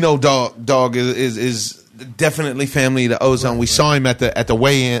 we know Dog is definitely family to Ozone. We saw him at the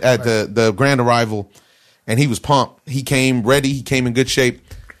weigh-in at the grand arrival, and he was pumped. He came ready. He came in good shape.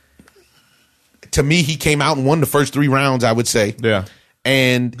 To me, he came out and won the first 3 rounds, I would say. Yeah.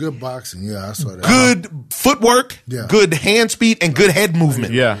 And good boxing, I saw that. Good footwork, good hand speed, and good head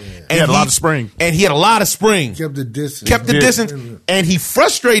movement. Yeah. And he had a lot of spring. And he had a lot of spring. Kept the distance. And he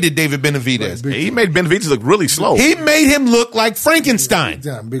frustrated David Benavidez. Right, he made Benavidez look really slow. He made him look like Frankenstein.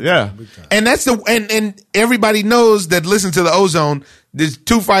 Big time. And that's and everybody knows that listen to the Ozone. There's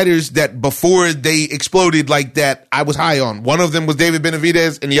 2 fighters that before they exploded like that, I was high on. One of them was David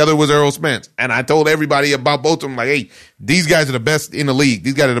Benavidez and the other was Errol Spence. And I told everybody about both of them, like, hey, these guys are the best in the league.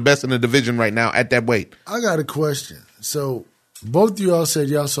 These guys are the best in the division right now at that weight. I got a question. So both of y'all said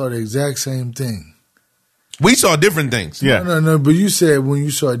y'all saw the exact same thing. We saw different things. Yeah. No, but you said when you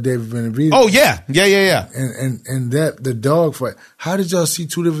saw David Benavidez. Oh, yeah. And that the Dog fight. How did y'all see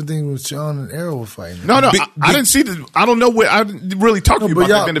 2 different things when Shawn and Errol were fighting? No, I didn't see I don't know what I didn't really talk to you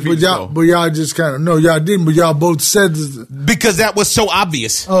about Benavidez. But y'all just kind of, no, y'all didn't, but y'all both said this. Because that was so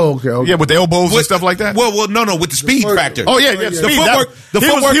obvious. Oh, okay. Yeah, with the elbows and stuff like that? Well, no, with the speed factor. Oh, yeah. The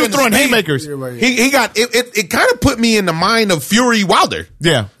footwork. He was throwing haymakers. He got, it kind of put me in the mind of Fury Wilder.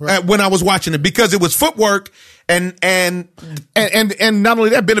 Yeah. When I was watching it, because it was footwork. And not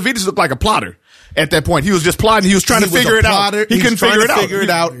only that, Benavidez looked like a plotter at that point. He was just plotting. He was trying to figure it out. He couldn't figure it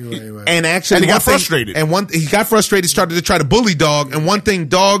out. And actually, he got frustrated. He got frustrated, started to try to bully Dog. And one thing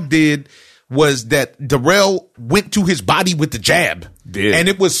Dog did was that Darrell went to his body with the jab. And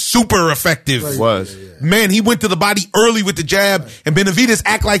it was super effective. It was. Man, he went to the body early with the jab, and Benavidez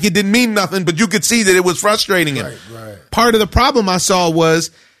act like it didn't mean nothing, but you could see that it was frustrating him. Part of the problem I saw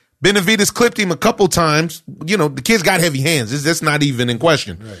was Benavidez clipped him a couple times. The kid's got heavy hands. That's not even in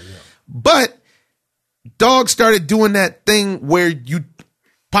question. But Dog started doing that thing where you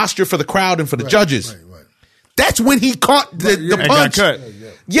posture for the crowd and for the judges. That's when he caught the punch. Got cut.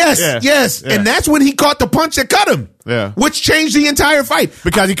 Yes. And that's when he caught the punch that cut him. Yeah. Which changed the entire fight.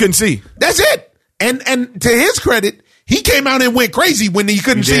 Because he couldn't see. That's it. And to his credit, he came out and went crazy when he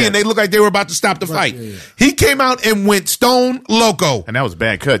couldn't see and they looked like they were about to stop the fight. He came out and went stone loco. And that was a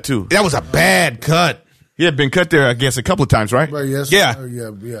bad cut, too. That was a bad cut. He had been cut there, I guess, a couple of times, right? Yes. Yeah.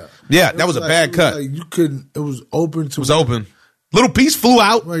 Yeah, that was a bad cut. You couldn't, it was open to. It was open. Little piece flew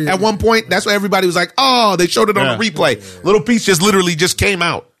out at one point. That's why everybody was like, oh, they showed it on the replay. Little piece literally just came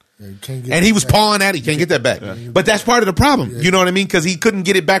out. And he was pawing at it. He can't get that back. But that's part of the problem. You know what I mean? Because he couldn't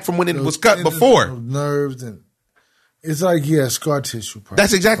get it back from when it was cut before. Nerves and it's like scar tissue. Probably.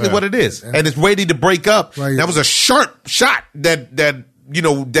 That's exactly what it is, and it's ready to break up. That was a sharp shot that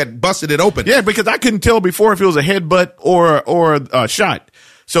busted it open. Yeah, because I couldn't tell before if it was a headbutt or a shot.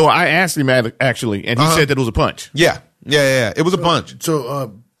 So I asked him actually, and he said that it was a punch. Yeah. It was a punch.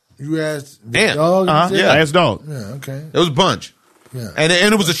 So you asked Dog? Dog? Yeah, I asked Dog. Yeah, okay. It was a punch. And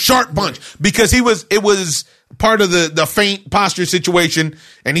it was a sharp punch because it was part of the feint posture situation,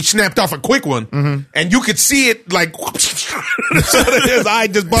 and he snapped off a quick one, and you could see it like his eye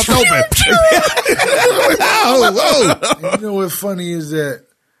just bumped open. And you know what's funny is that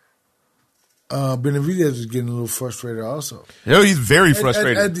Benavidez was getting a little frustrated also. Yeah, he's very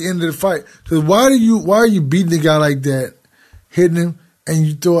frustrated at the end of the fight. Because why are you beating a guy like that, hitting him, and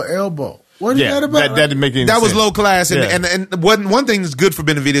you throw an elbow? What is that about? That didn't make any sense. That was low class, and one thing that's good for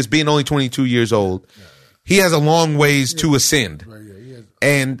Benavidez, being only 22 years old, he has a long ways to ascend.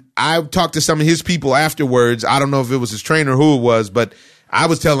 And I talked to some of his people afterwards. I don't know if it was his trainer or who it was, but I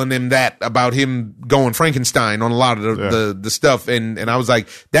was telling them that about him going Frankenstein on a lot of the stuff. And I was like,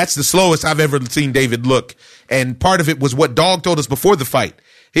 that's the slowest I've ever seen David look. And part of it was what Dog told us before the fight.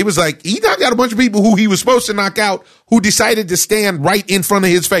 He was like, he knocked out a bunch of people who he was supposed to knock out who decided to stand right in front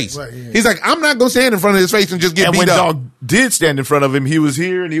of his face. Right, yeah. He's like, I'm not going to stand in front of his face and just get beat up. And when Dog did stand in front of him, he was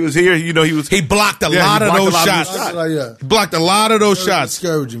here and he was here. You know, he blocked a lot of those shots. He blocked a lot of those shots.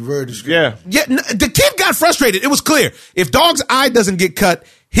 Discouraging, very discouraging. Yeah, the kid got frustrated. It was clear. If Dog's eye doesn't get cut,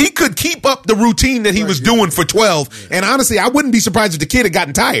 he could keep up the routine that he was doing for 12. And honestly, I wouldn't be surprised if the kid had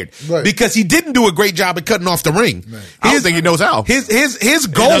gotten tired because he didn't do a great job at cutting off the ring. I don't think he knows how. His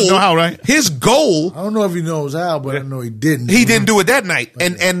goal. He doesn't know how, right? His goal. I don't know if he knows how, but I know he didn't. He didn't do it that night.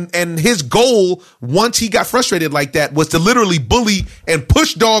 And his goal, once he got frustrated like that, was to literally bully and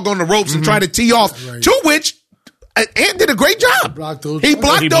push Dog on the ropes and try to tee off, to which Ant did a great job. He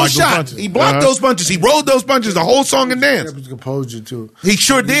blocked those shots. He blocked those punches. He rolled those punches the whole song and dance. Kept his composure too. He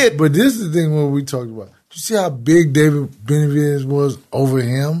sure did. But this is the thing what we talked about. You see how big David Benavidez was over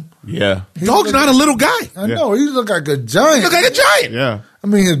him? Yeah. Dog's not a little guy. I know. He looked like a giant. He looked like a giant. Yeah. I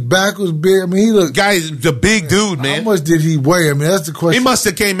mean, his back was big. I mean, he looked. Guy's the big dude, man. How much did he weigh? I mean, that's the question. He must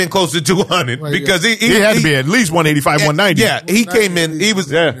have came in close to 200 because he had to be at least 185, 190. Yeah, he came in. He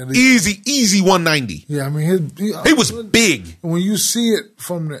was easy 190. Yeah, I mean, he was big. When you see it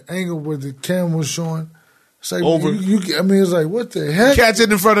from the angle where the camera was showing, it's like over. I mean, it's like, what the heck? Cat's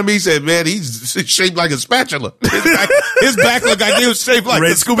in front of me said, man, he's shaped like a spatula. His back looked like he was shaped like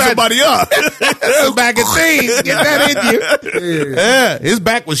a scoop somebody up. His back of things. Get that in you. Yeah, his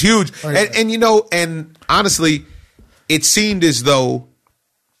back was huge. And you know, and honestly, it seemed as though,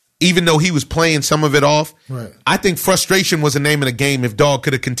 even though he was playing some of it off, I think frustration was the name of the game if Dog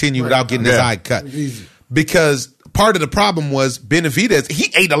could have continued without getting his eye cut. Easy. Because part of the problem was Benavidez,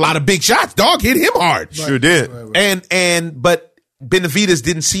 he ate a lot of big shots. Dog hit him hard. Sure did. But Benavidez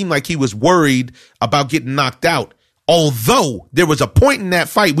didn't seem like he was worried about getting knocked out. Although there was a point in that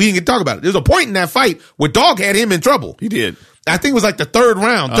fight, we didn't get to talk about it. There was a point in that fight where Dog had him in trouble. He did. I think it was like the third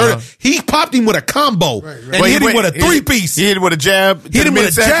round. He popped him with a combo and hit him with a three-piece. He hit him with a jab. Hit him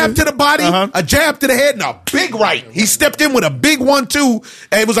with a jab to the body, a jab to the head, and a big right. He stepped in with a big 1-2.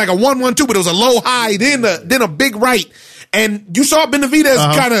 And it was like a 1-1-2, but it was a low high, then a big right. And you saw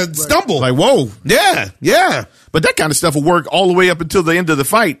Benavidez kind of stumble. Like, whoa. Yeah. But that kind of stuff will work all the way up until the end of the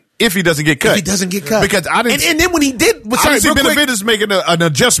fight if he doesn't get cut. If he doesn't get cut. Because I didn't. And then when he did, I didn't see Benavidez making an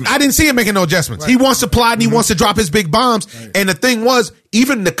adjustment. I didn't see him making no adjustments. He wants to plot and he wants to drop his big bombs. And the thing was,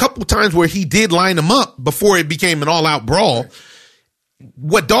 even the couple times where he did line him up before it became an all-out brawl,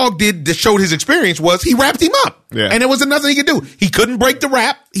 what Dog did that showed his experience was he wrapped him up. Yeah. And there was nothing he could do. He couldn't break the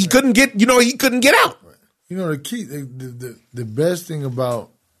wrap. He couldn't get, he couldn't get out. You know, the key, the best thing about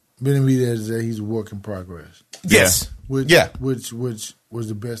Benavidez is that he's a work in progress. Yes. Which was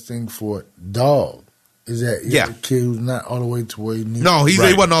the best thing for Dog. Is that he's a kid who's not all the way to where he needs. No, he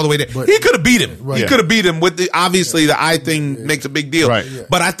wasn't all the way there. But he could have beat him. He could have beat him with obviously the eye thing makes a big deal. Right.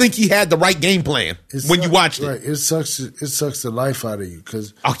 But I think he had the right game plan when you watched it. Right. It sucks the life out of you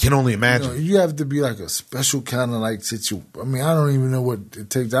because I can only imagine. You have to be like a special kind of like situation. I mean, I don't even know what it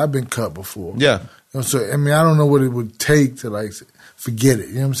takes. I've been cut before. Yeah. So I mean, I don't know what it would take to like forget it.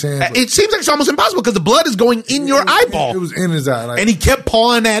 You know what I'm saying? But it seems like it's almost impossible because the blood is going in your eyeball. It was in his eye, and he kept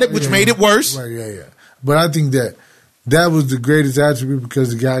pawing at it, which made it worse. Right? Yeah. But I think that was the greatest attribute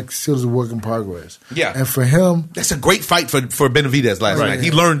because the guy still is a work in progress. Yeah. And for him, that's a great fight for Benavidez last night.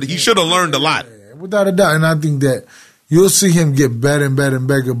 He should have learned a lot. Without a doubt. And I think that you'll see him get better and better and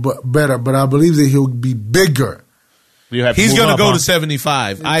better. But I believe that he'll be bigger. He's going to go to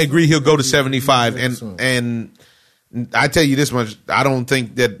 75. I agree. He'll go to 75. And I tell you this much, I don't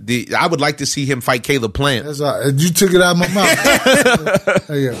think that I would like to see him fight Caleb Plant. That's all right. You took it out of my mouth.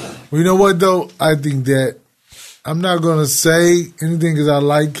 Well, you know what though? I think that I'm not going to say anything because I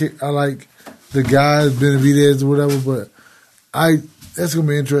like the guys, Benavidez or whatever, but that's going to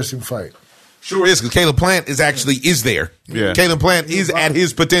be an interesting fight. Sure is, because Caleb Plant is there. Yeah. Caleb Plant is at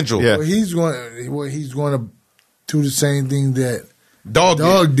his potential. Yeah. Well, he's going to do the same thing that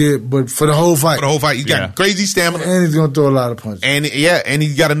Dog did, but for the whole fight. For the whole fight. He's got crazy stamina. And he's going to throw a lot of punches. And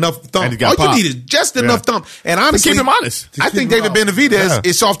he's got enough thump. And he got All pop. you need is just enough thump. And honestly, to keep him honest. I think David Benavidez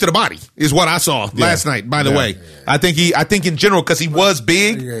is soft to the body, is what I saw last night, by the way. I think in general, because he was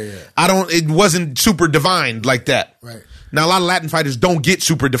big, it wasn't super defined like that. Right. Now, a lot of Latin fighters don't get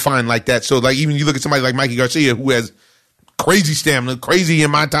super defined like that. So, like, even you look at somebody like Mikey Garcia, who has crazy stamina, crazy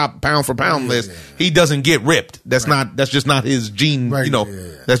in my top pound for pound list, he doesn't get ripped. That's just not his gene,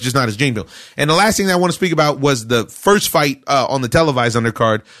 that's just not his gene bill. And the last thing that I want to speak about was the first fight on the televised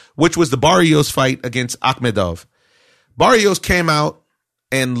undercard, which was the Barrios fight against Akhmedov. Barrios came out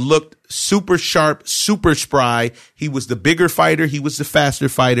and looked super sharp, super spry. He was the bigger fighter. He was the faster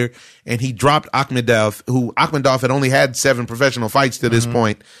fighter. And he dropped Akhmedov, who Akhmedov had only had 7 professional fights to this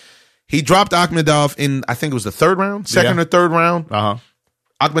point. He dropped Akhmedov in, I think it was the third round, second or third round.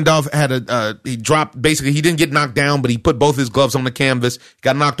 Akhmedov had he dropped, basically, he didn't get knocked down, but he put both his gloves on the canvas,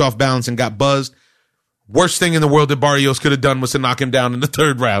 got knocked off balance and got buzzed. Worst thing in the world that Barrios could have done was to knock him down in the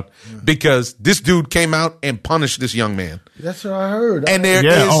third round because this dude came out and punished this young man. That's what I heard. And there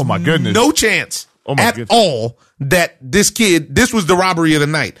is no chance at all that this was the robbery of the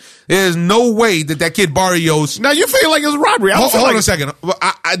night. There's no way that kid Barrios. Now you feel like it was a robbery. Hold on a second.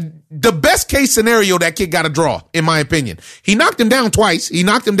 The best case scenario, that kid got a draw, in my opinion. He knocked him down twice. He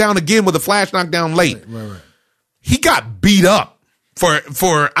knocked him down again with a flash knockdown late. Right. He got beat up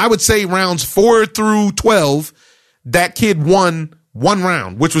for I would say rounds 4 through 12. That kid won 1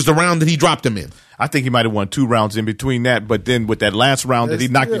 round, which was the round that he dropped him in. I think he might have won 2 rounds in between that, but then with that last round that he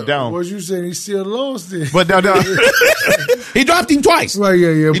knocked him down. What you saying? He still lost it. But no. He dropped him twice. Right,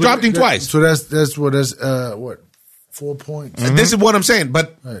 yeah. He dropped him twice. So that's what 4 points? This is what I'm saying.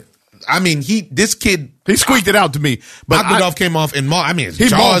 But I mean, this kid, he squeaked it out to me. But Akhmedov came off and his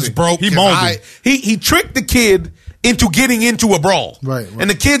jaws broke. He tricked the kid into getting into a brawl. Right. And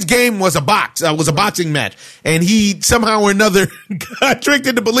the kid's game was a boxing match. And he somehow or another got tricked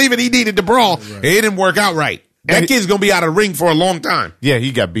into believing he needed to brawl. Right. It didn't work out right. That kid's going to be out of the ring for a long time. Yeah,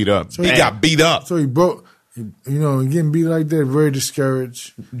 he got beat up. So he got beat up. So he broke. Getting beat like that, very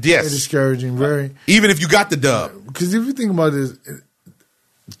discouraged. Yes. Very discouraging. Very. Even if you got the dub. Because if you think about this,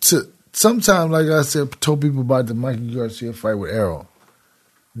 sometimes, like I said, told people about the Mikey Garcia fight with Errol,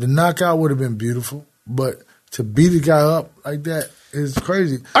 the knockout would have been beautiful, but to beat the guy up like that is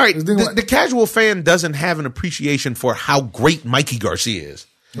crazy. All right, the casual fan doesn't have an appreciation for how great Mikey Garcia is.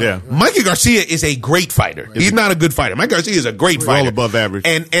 Yeah, Mikey Garcia is a great fighter. Right. He's not a good fighter. Mikey Garcia is a great fighter, all above average.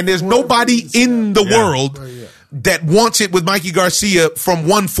 And there's nobody in the world that wants it with Mikey Garcia from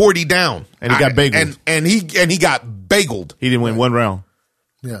 140 down. And he got bageled. And he got bageled. He didn't win 1 round.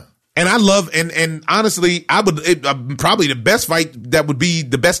 Yeah. And I love, and honestly, probably the best fight that would be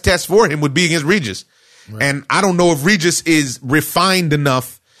the best test for him would be against Regis. Right. And I don't know if Regis is refined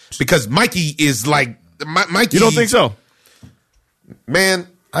enough because Mikey is like Mikey. You don't think so? Man,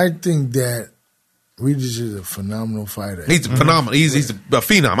 I think that Regis is a phenomenal fighter. He's phenomenal. He's a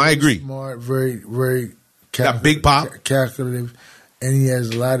phenom. I agree. Smart, very, very got big pop, calculative, and he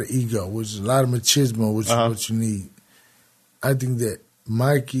has a lot of ego, which is a lot of machismo, which is what you need. I think that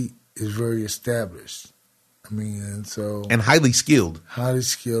Mikey is very established. I mean, and highly skilled. Highly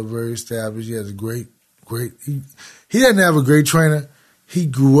skilled, very established. He has a great. He doesn't have a great trainer. He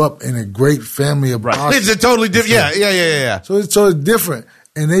grew up in a great family of boxers. It's a totally different. Yeah. So it's different,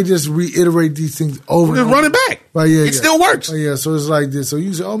 and they just reiterate these things over. Just run it back. Right? Yeah, it still works. Yeah. So it's like this. So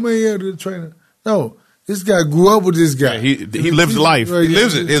you say, "Oh man, the trainer." No, this guy grew up with this guy. Yeah, he lives life. Right, he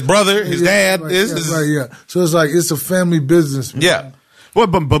lives it. His brother, his dad. Right. So it's like it's a family business. Man. Yeah. Well,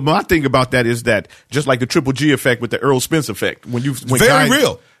 but my thing about that is that just like the Triple G effect with the Errol Spence effect, when very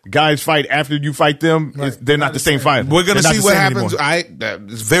real. Guys fight after you fight them, they're not the same fighter. We're going to see what happens.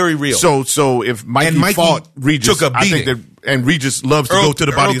 It's very real. So if Mikey fought Regis, took a beating. I think and Regis loves to go to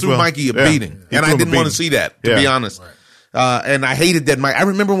the body as well. Mikey a beating, and I didn't want to see that, to be honest. Right. And I hated that Mike. I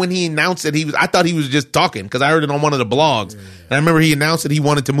remember when he announced that I thought he was just talking because I heard it on one of the blogs. And I remember he announced that he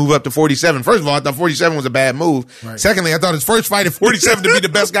wanted to move up to 47. First of all, I thought 47 was a bad move. Right. Secondly, I thought his first fight at 47 to be the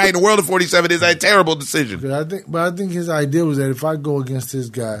best guy in the world at 47 is a terrible decision. I think his idea was that if I go against this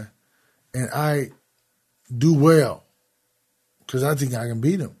guy and I do well, because I think I can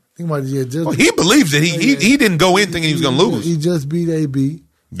beat him. He believes it. He didn't go in thinking he was going to lose. He just beat AB.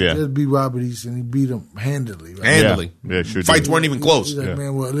 Yeah. Just beat Robert Easton. He beat him handily. Right? Handily. Yeah, sure. Fights weren't even close. He's like,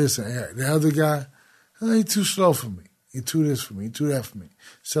 man, well, listen, the other guy, he's too slow for me. He too this for me. He too that for me.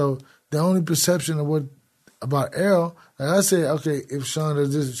 So the only perception of about Errol, like I said, okay, if Shawn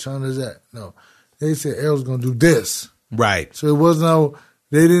does this, Shawn does that. No. They said Errol's going to do this. Right. So it was no,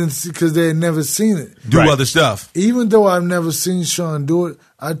 They didn't see because they had never seen it. Do other stuff. Even though I've never seen Shawn do it,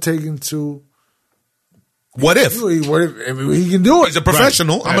 I take him to. What if? What if I mean, he can do it? He's a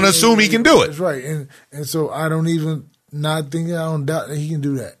professional. Right. I'm going to assume he can do it. That's right. And so I don't even not thinking. I don't doubt that he can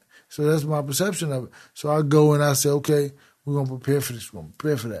do that. So that's my perception of it. So I go and I say, okay, we're going to prepare for this. We're going to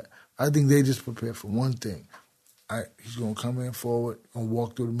prepare for that. I think they just prepare for one thing. He's going to come in forward and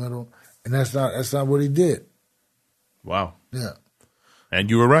walk through the middle, and that's not what he did. Wow. Yeah. And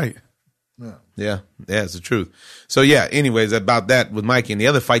you were right. Yeah, it's the truth. So yeah, anyways, about that with Mikey, and the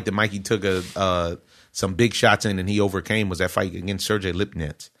other fight that Mikey took some big shots in and he overcame was that fight against Sergey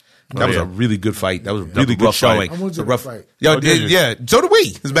Lipnets. That was a really good fight. That was a really good showing. I went to rough fight. Yeah, so did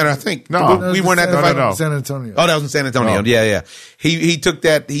we. As a matter, I think. No, we weren't at the fight. In San Antonio. Oh, that was in San Antonio. Yeah. He took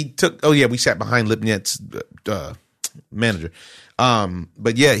that. Oh yeah, we sat behind Lipnet's manager.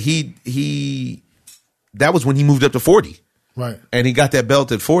 But yeah, he that was when he moved up to 40. Right. And he got that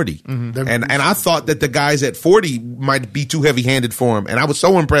belt at 40. Mm-hmm. And I thought that the guys at 40 might be too heavy-handed for him. And I was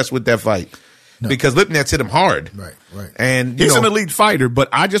so impressed with that fight. Because Lipnets hit him hard. Right. And he's an elite fighter, but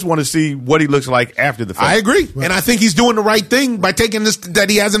I just want to see what he looks like after the fight. I agree. Right. And I think he's doing the right thing by taking this that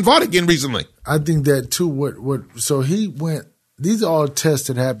he hasn't fought again recently. I think that too. So he went, these are all tests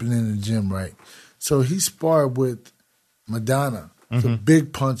that happened in the gym, right? So he sparred with Madonna, the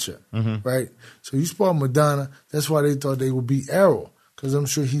big puncher, right? So he sparred Madonna. That's why they thought they would beat Errol, because I'm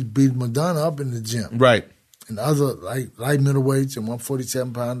sure he beat Madonna up in the gym. Right. And other light middleweights and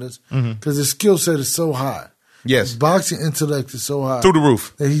 147 pounders, because his skill set is so high. Yes, his boxing intellect is so high through the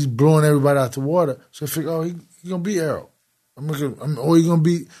roof that he's blowing everybody out the water. So I figure, he's gonna beat Errol. Or he's gonna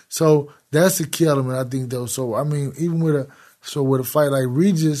beat. So that's the key element, I think, though. So I mean, even with a fight like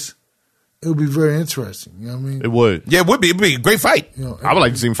Regis, it would be very interesting. You know what I mean? It would. Yeah, it would be. It'd be a great fight. I would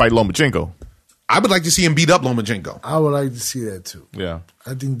like to see him fight Lomachenko. I would like to see him beat up Lomachenko. I would like to see that too. Yeah,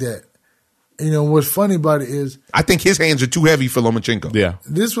 I think that. What's funny about it is, I think his hands are too heavy for Lomachenko. Yeah,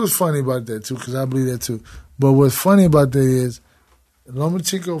 this was funny about that too, because I believe that too. But what's funny about that is,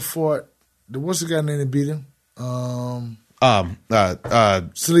 Lomachenko fought. What's the guy name that beat him?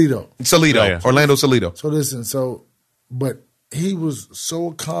 Salido. Orlando Salido. So listen, but he was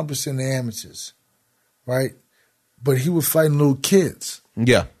so accomplished in the amateurs, right? But he was fighting little kids.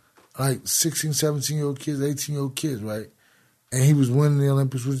 Yeah. Like 16, 17-year-old kids, 18-year-old kids, right? And he was winning the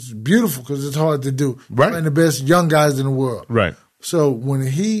Olympics, which is beautiful because it's hard to do. Right. Fighting the best young guys in the world. Right. So when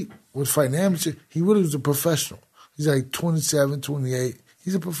he was fighting amateur, he really was a professional. He's like 27, 28.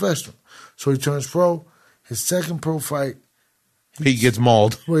 He's a professional. So he turns pro. His second pro fight, he gets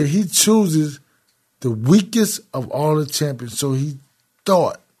mauled. Where he chooses the weakest of all the champions. So he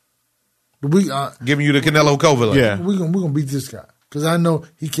thought, giving you the Canelo Kovalev. Yeah, we're gonna beat this guy because I know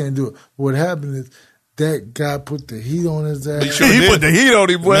he can't do it. What happened is that guy put the heat on his ass. He put the heat on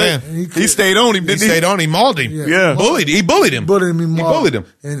him, boy. He stayed on him. Didn't he? Stayed on him, mauled him. Yeah. He bullied him. He bullied him.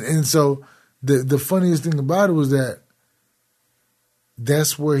 And so the funniest thing about it was that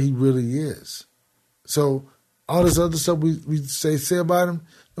that's where he really is. So all this other stuff we say about him,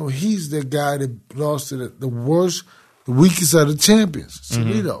 no, he's the guy that lost to the worst, the weakest of the champions,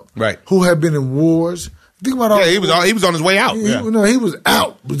 Salido, right? Who had been in wars. Think about all. He was on his way out. He was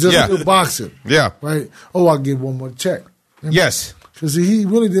out, just boxing. Yeah, right. Oh, I'll give one more check. Yes, because he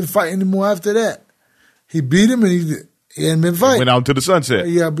really didn't fight anymore after that. He beat him, and he hadn't been fighting. Went out to the sunset.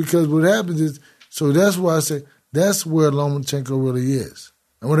 Yeah, because what happens is, so that's why I say that's where Lomachenko really is.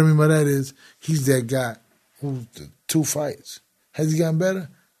 And what I mean by that is he's that guy who's the 2 fights. Has he gotten better?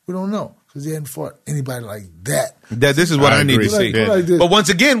 We don't know because he hadn't fought anybody like that. This is what I need to see. Like but once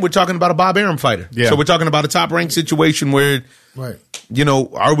again, we're talking about a Bob Arum fighter. Yeah. So we're talking about a top-ranked situation where, right?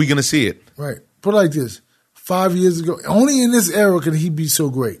 Are we going to see it? Right. Put it like this: 5 years ago, only in this era could he be so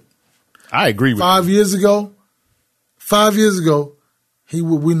great. I agree with 5 years ago. 5 years ago, he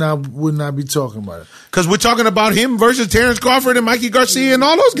would not be talking about it because we're talking about him versus Terrence Crawford and Mikey Garcia and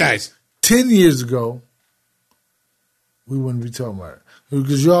all those guys. 10 years ago, we wouldn't be talking about it.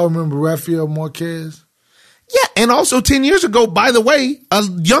 Because y'all remember Rafael Marquez? Yeah, and also 10 years ago, by the way, a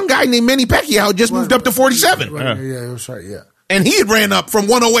young guy named Manny Pacquiao just moved up to 47. Right, yeah, that's right, yeah. And he had ran up from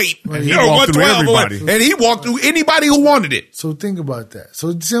 108 right, he walked through everybody. And he walked through anybody who wanted it. So think about that. So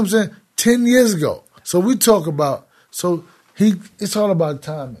you see what I'm saying? 10 years ago. So we talk about, it's all about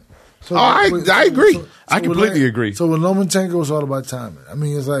timing. So, I agree. I completely agree. So with Lomachenko, it's all about timing. I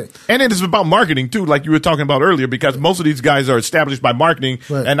mean, it's like, and it is about marketing too, like you were talking about earlier, because most of these guys are established by marketing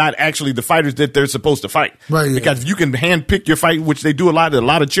and not actually the fighters that they're supposed to fight. Right. Yeah. Because if you can hand pick your fight, which they do a lot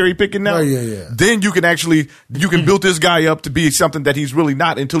of cherry picking now. Right, yeah. Then you can build this guy up to be something that he's really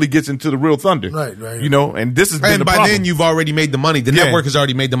not until he gets into the real thunder. Right. You know, and this has been the by problem. then you've already made the money. The network has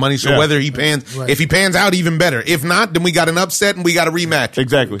already made the money. So whether he pans, if he pans out, even better. If not, then we got an upset and we got a rematch.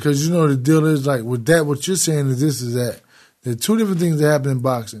 Exactly. Because you know the deal is like with that. What you're saying is this is that there are two different things that happen in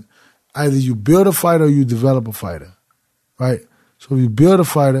boxing. Either you build a fighter or you develop a fighter, right? So if you build a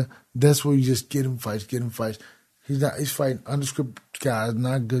fighter, that's where you just get him fights. He's fighting undescripted guys,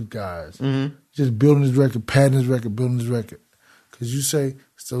 not good guys. Mm-hmm. Just building his record, padding his record, building his record. Because you say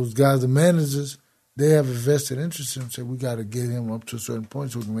those guys, the managers, they have a vested interest in him. Say we got to get him up to a certain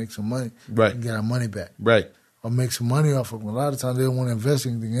point so we can make some money, right? And get our money back, right? Or make some money off of him. A lot of times they don't want to invest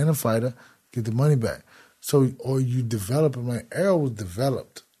anything in a fighter, get the money back. So, or you develop him. Like Errol was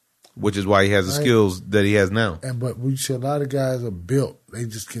developed, which is why he has the skills that he has now. But we see a lot of guys are built. They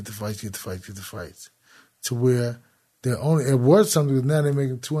just get the fights, to where they're only it worth something. Because now they're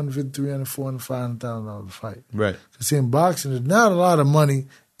making $250,000, $300,000, $400,000, $500,000 a fight. Right. Because in boxing, there's not a lot of money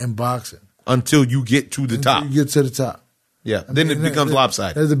in boxing until you get to the top. You get to the top. Yeah. Then it becomes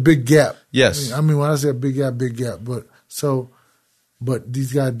lopsided. There's a big gap. Yes. I mean, when I say a big gap. But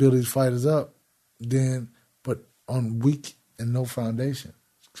these guys build these fighters up, but on weak and no foundation.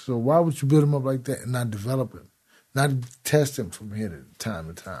 So why would you build them up like that and not develop him, not test him from here to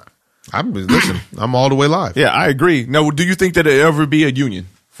time to time? I'm all the way live. Yeah, I agree. Now, do you think that it'll ever be a union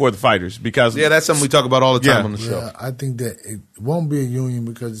for the fighters? Because that's something we talk about all the time on the show. Yeah, I think that it won't be a union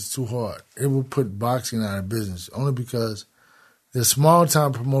because it's too hard. It will put boxing out of business only because there's small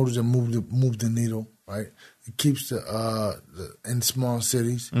time promoters that move the needle, right? It keeps the in small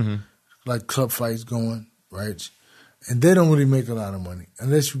cities like club fights going, right? And they don't really make a lot of money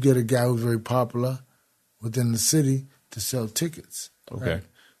unless you get a guy who's very popular within the city to sell tickets. Okay. Right?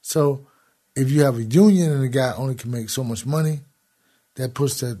 So if you have a union and the guy only can make so much money, that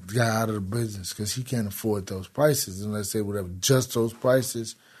puts that guy out of the business because he can't afford those prices unless they would have just those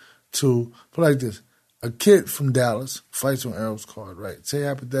prices to put like this. A kid from Dallas fights on Errol's card, right? Say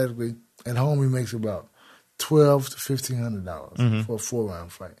hypothetically, at home he makes about $1,200 to $1,500 for a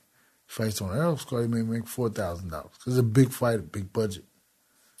 4-round fight. Fights on Errol's card, he may make $4,000 because it's a big fight, a big budget.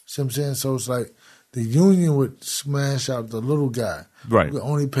 See what I'm saying? So it's like the union would smash out the little guy. Right. You would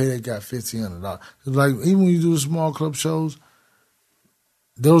only pay that guy $1,500. It's like even when you do the small club shows,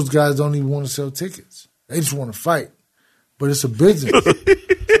 those guys don't even want to sell tickets. They just want to fight. But it's a business.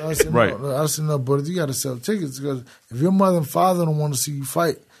 So I said, right. I said, no, but you got to sell tickets because if your mother and father don't want to see you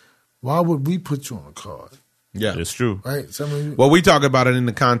fight, why would we put you on a card? Yeah, it's true. Right. So, I mean, well, we talk about it in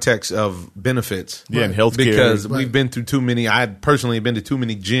the context of benefits. Yeah, and healthcare. Because we've been through too many. I personally have been to too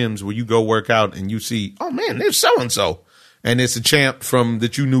many gyms where you go work out and you see, oh man, there's so and so, and it's a champ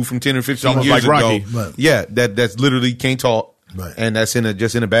that you knew from 10 or 15 years like ago. Right. Yeah, that's literally can't talk, right. And that's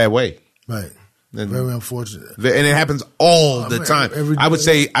just in a bad way. Right. And, very unfortunate. And it happens all the time. I would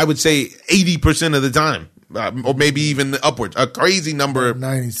say 80% of the time, or maybe even upwards. A crazy number.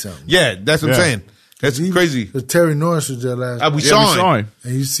 90-something. Yeah, that's what I'm saying. That's crazy. Terry Norris was there last we saw him.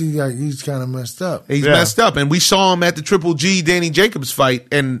 And you see, like, he's kind of messed up. He's messed up. And we saw him at the Triple G Danny Jacobs fight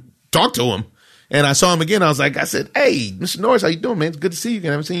and talked to him. And I saw him again. I said, hey, Mr. Norris, how you doing, man? It's good to see you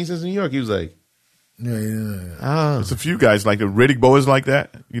again. I haven't seen you since New York. He was like, yeah. There's a few guys like the Riddick Bowe is like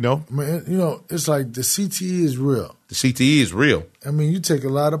that, you know? Man, it's like the CTE is real. The CTE is real. I mean, you take a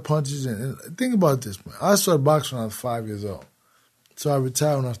lot of punches. And think about this, man. I started boxing when I was 5 years old. So I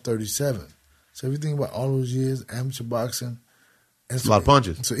retired when I was 37. So if you think about all those years, amateur boxing. It's a lot of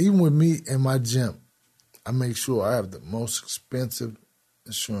punches. So even with me in my gym, I make sure I have the most expensive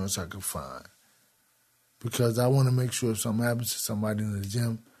insurance I can find. Because I want to make sure if something happens to somebody in the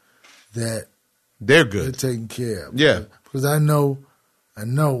gym, that they're good. They're taken care of. Yeah. Because I know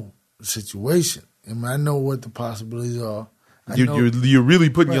the situation. I know what the possibilities are. You're really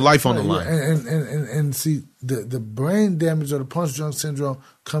putting your life on the line. And see, the brain damage or the punch-drunk syndrome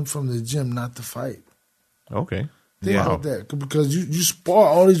comes from the gym, not the fight. Okay. Think about that. Because you spar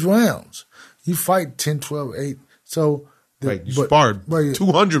all these rounds. You fight 10, 12, 8. So you sparred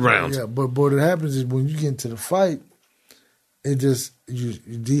 200 rounds. Yeah, but what happens is when you get into the fight, it just you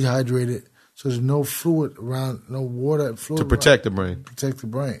dehydrated. So there's no fluid around, no water fluid to protect the brain. Protect the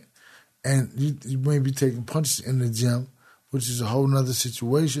brain. And you may be taking punches in the gym, which is a whole nother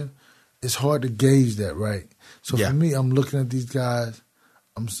situation. It's hard to gauge that, right? So for me, I'm looking at these guys.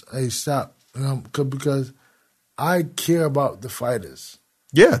 Hey, stop. Because I care about the fighters.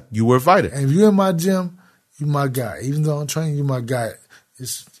 Yeah, you were a fighter. And if you're in my gym, You my guy. Even though I'm training, you my guy.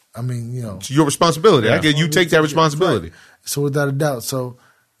 It's your responsibility. I get you take that responsibility. Right. So without a doubt. So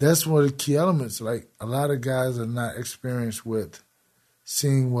that's one of the key elements. Like a lot of guys are not experienced with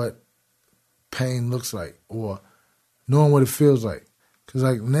seeing what pain looks like or knowing what it feels like. Because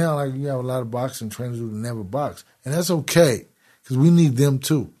like now, like you have a lot of boxing trainers who never box, and that's okay because we need them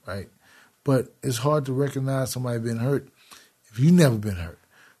too, right? But it's hard to recognize somebody being hurt if you've never been hurt.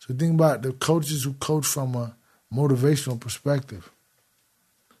 So think about the coaches who coach from a motivational perspective.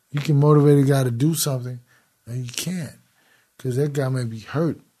 You can motivate a guy to do something, and you can't because that guy may be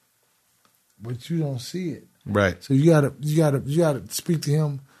hurt, but you don't see it. Right. So you gotta speak to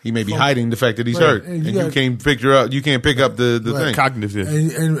him. He may be hiding the fact that he's hurt, and you can't picture up. You can't pick up the thing. Cognitive,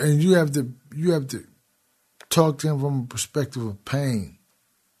 and you have to talk to him from a perspective of pain,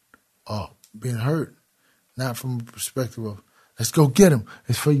 or being hurt, not from a perspective of let's go get him.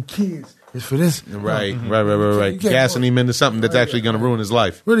 It's for your kids. It's for this. Right. Gassing him into something that's actually going to ruin his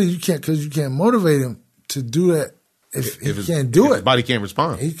life. Really, you can't because you can't motivate him to do that if he can't do it. His body can't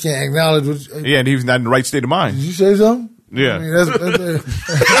respond. He can't acknowledge what. Yeah, and he's not in the right state of mind. Did you say something? Yeah. I mean, that's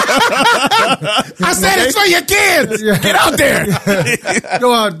I said it's for your kids. Yeah. Get out there.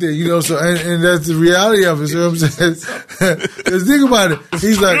 Go out there, so and that's the reality of it. So I'm saying, because think about it.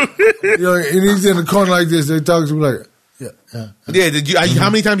 He's like, and he's in the corner like this. They talk to him like, yeah. Did you? How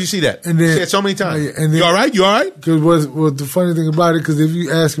many times you see that? And then, you see it so many times. And then, you all right? You all right? Because what's the funny thing about it? Because if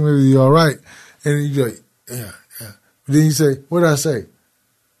you ask him if he's all right, and you like, yeah. Then you say, what did I say?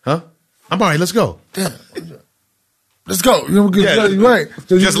 Huh? I'm all right. Let's go. Damn. Let's go. You know, because you're right.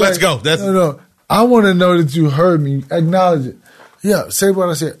 So just let's go. That's no. I want to know that you heard me. Acknowledge it. Yeah. Say what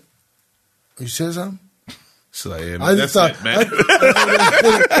I said. You said something? So, yeah, I just thought, it, man.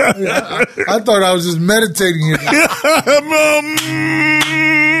 I thought I was just meditating here.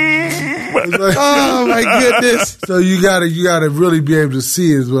 Oh my goodness! So you gotta really be able to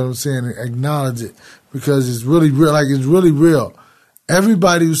see it, is what I'm saying, and acknowledge it because it's really real. Like it's really real.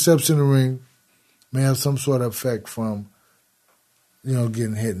 Everybody who steps in the ring may have some sort of effect from,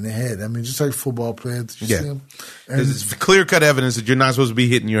 getting hit in the head. I mean, just like football players, you see them. And it's clear-cut evidence that you're not supposed to be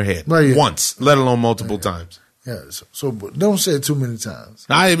hitting your head once, let alone multiple times. Yeah, so but don't say it too many times.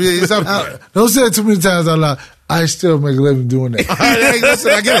 Don't say it too many times out loud. I still make a living doing that. Hey,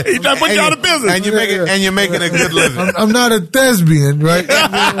 listen, I get it. He's trying to put you out of business. And you're making a good living. I'm not a thespian, right?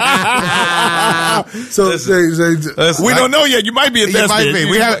 So we don't know yet. You might be a thespian.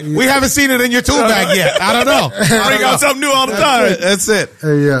 We haven't seen it in your tool bag yet. I don't know. Bring out something new all the time. That's it.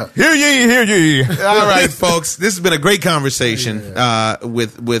 Hey, yeah. Hear ye. All right, folks. This has been a great conversation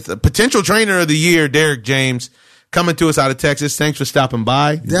with a potential trainer of the year, Derrick James. Coming to us out of Texas. Thanks for stopping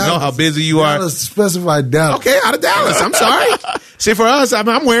by. Dallas, you know how busy you are. Specify Dallas. Okay, out of Dallas. I'm sorry. See, for us,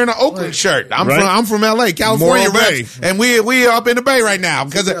 I'm wearing an Oakland shirt. I'm from LA, California, and we are up in the Bay right now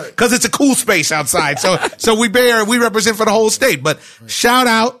because it's a cool space outside. So we represent for the whole state. But shout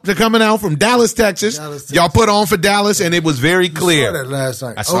out to coming out from Dallas, Texas. Y'all put on for Dallas, and it was very clear. I saw that last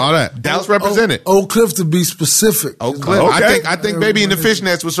night. I saw that. Dallas represented. Oak Cliff, to be specific. Oak Cliff. Okay. I think Baby in the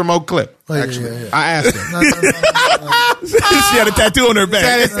Fishnets was from Oak Cliff. Actually, I asked her. She had a tattoo on her back.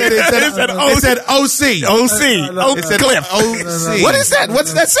 It said OC. Oak Cliff. OC. What is that?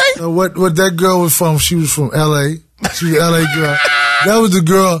 What's that say? What that girl was from? She was from L.A. She was an L.A. girl. That was the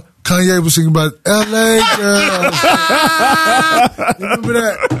girl Kanye was singing about. L.A. girl. Remember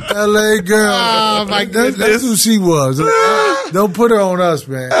that? L.A. girl. Oh my goodness. That's who she was. Don't put her on us,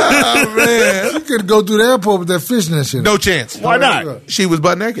 man. Oh man. She could go through the airport with that fishnet shit. No chance. Why not? She was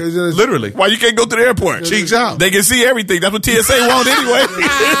butt naked. Literally. Why you can't go to the airport? Cheeks out. They can see everything. That's what TSA want anyway.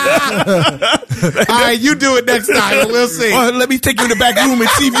 All right, you do it next time. We'll see. Let me take you in the back room and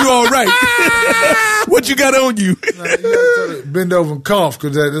see if you all right. What you got on you? Bend over and cough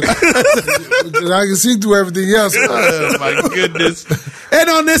because I can see through everything else. Oh my goodness. And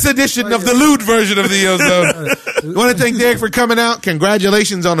on this edition of the lewd version of the Ozone, I want to thank Derrick for coming out.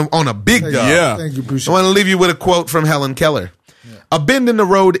 Congratulations on a big dub. Yeah. Thank you. Appreciate I want to leave you with a quote from Helen Keller. Yeah. A bend in the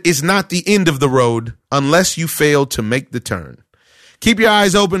road is not the end of the road unless you fail to make the turn. Keep your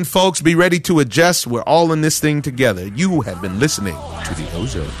eyes open, folks. Be ready to adjust. We're all in this thing together. You have been listening to the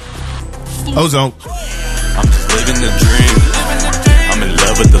Ozone. Ozone. I'm just living the dream. I'm in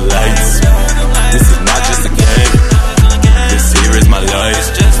love with the lights. This is not just a game. This here is my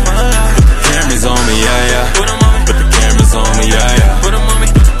life.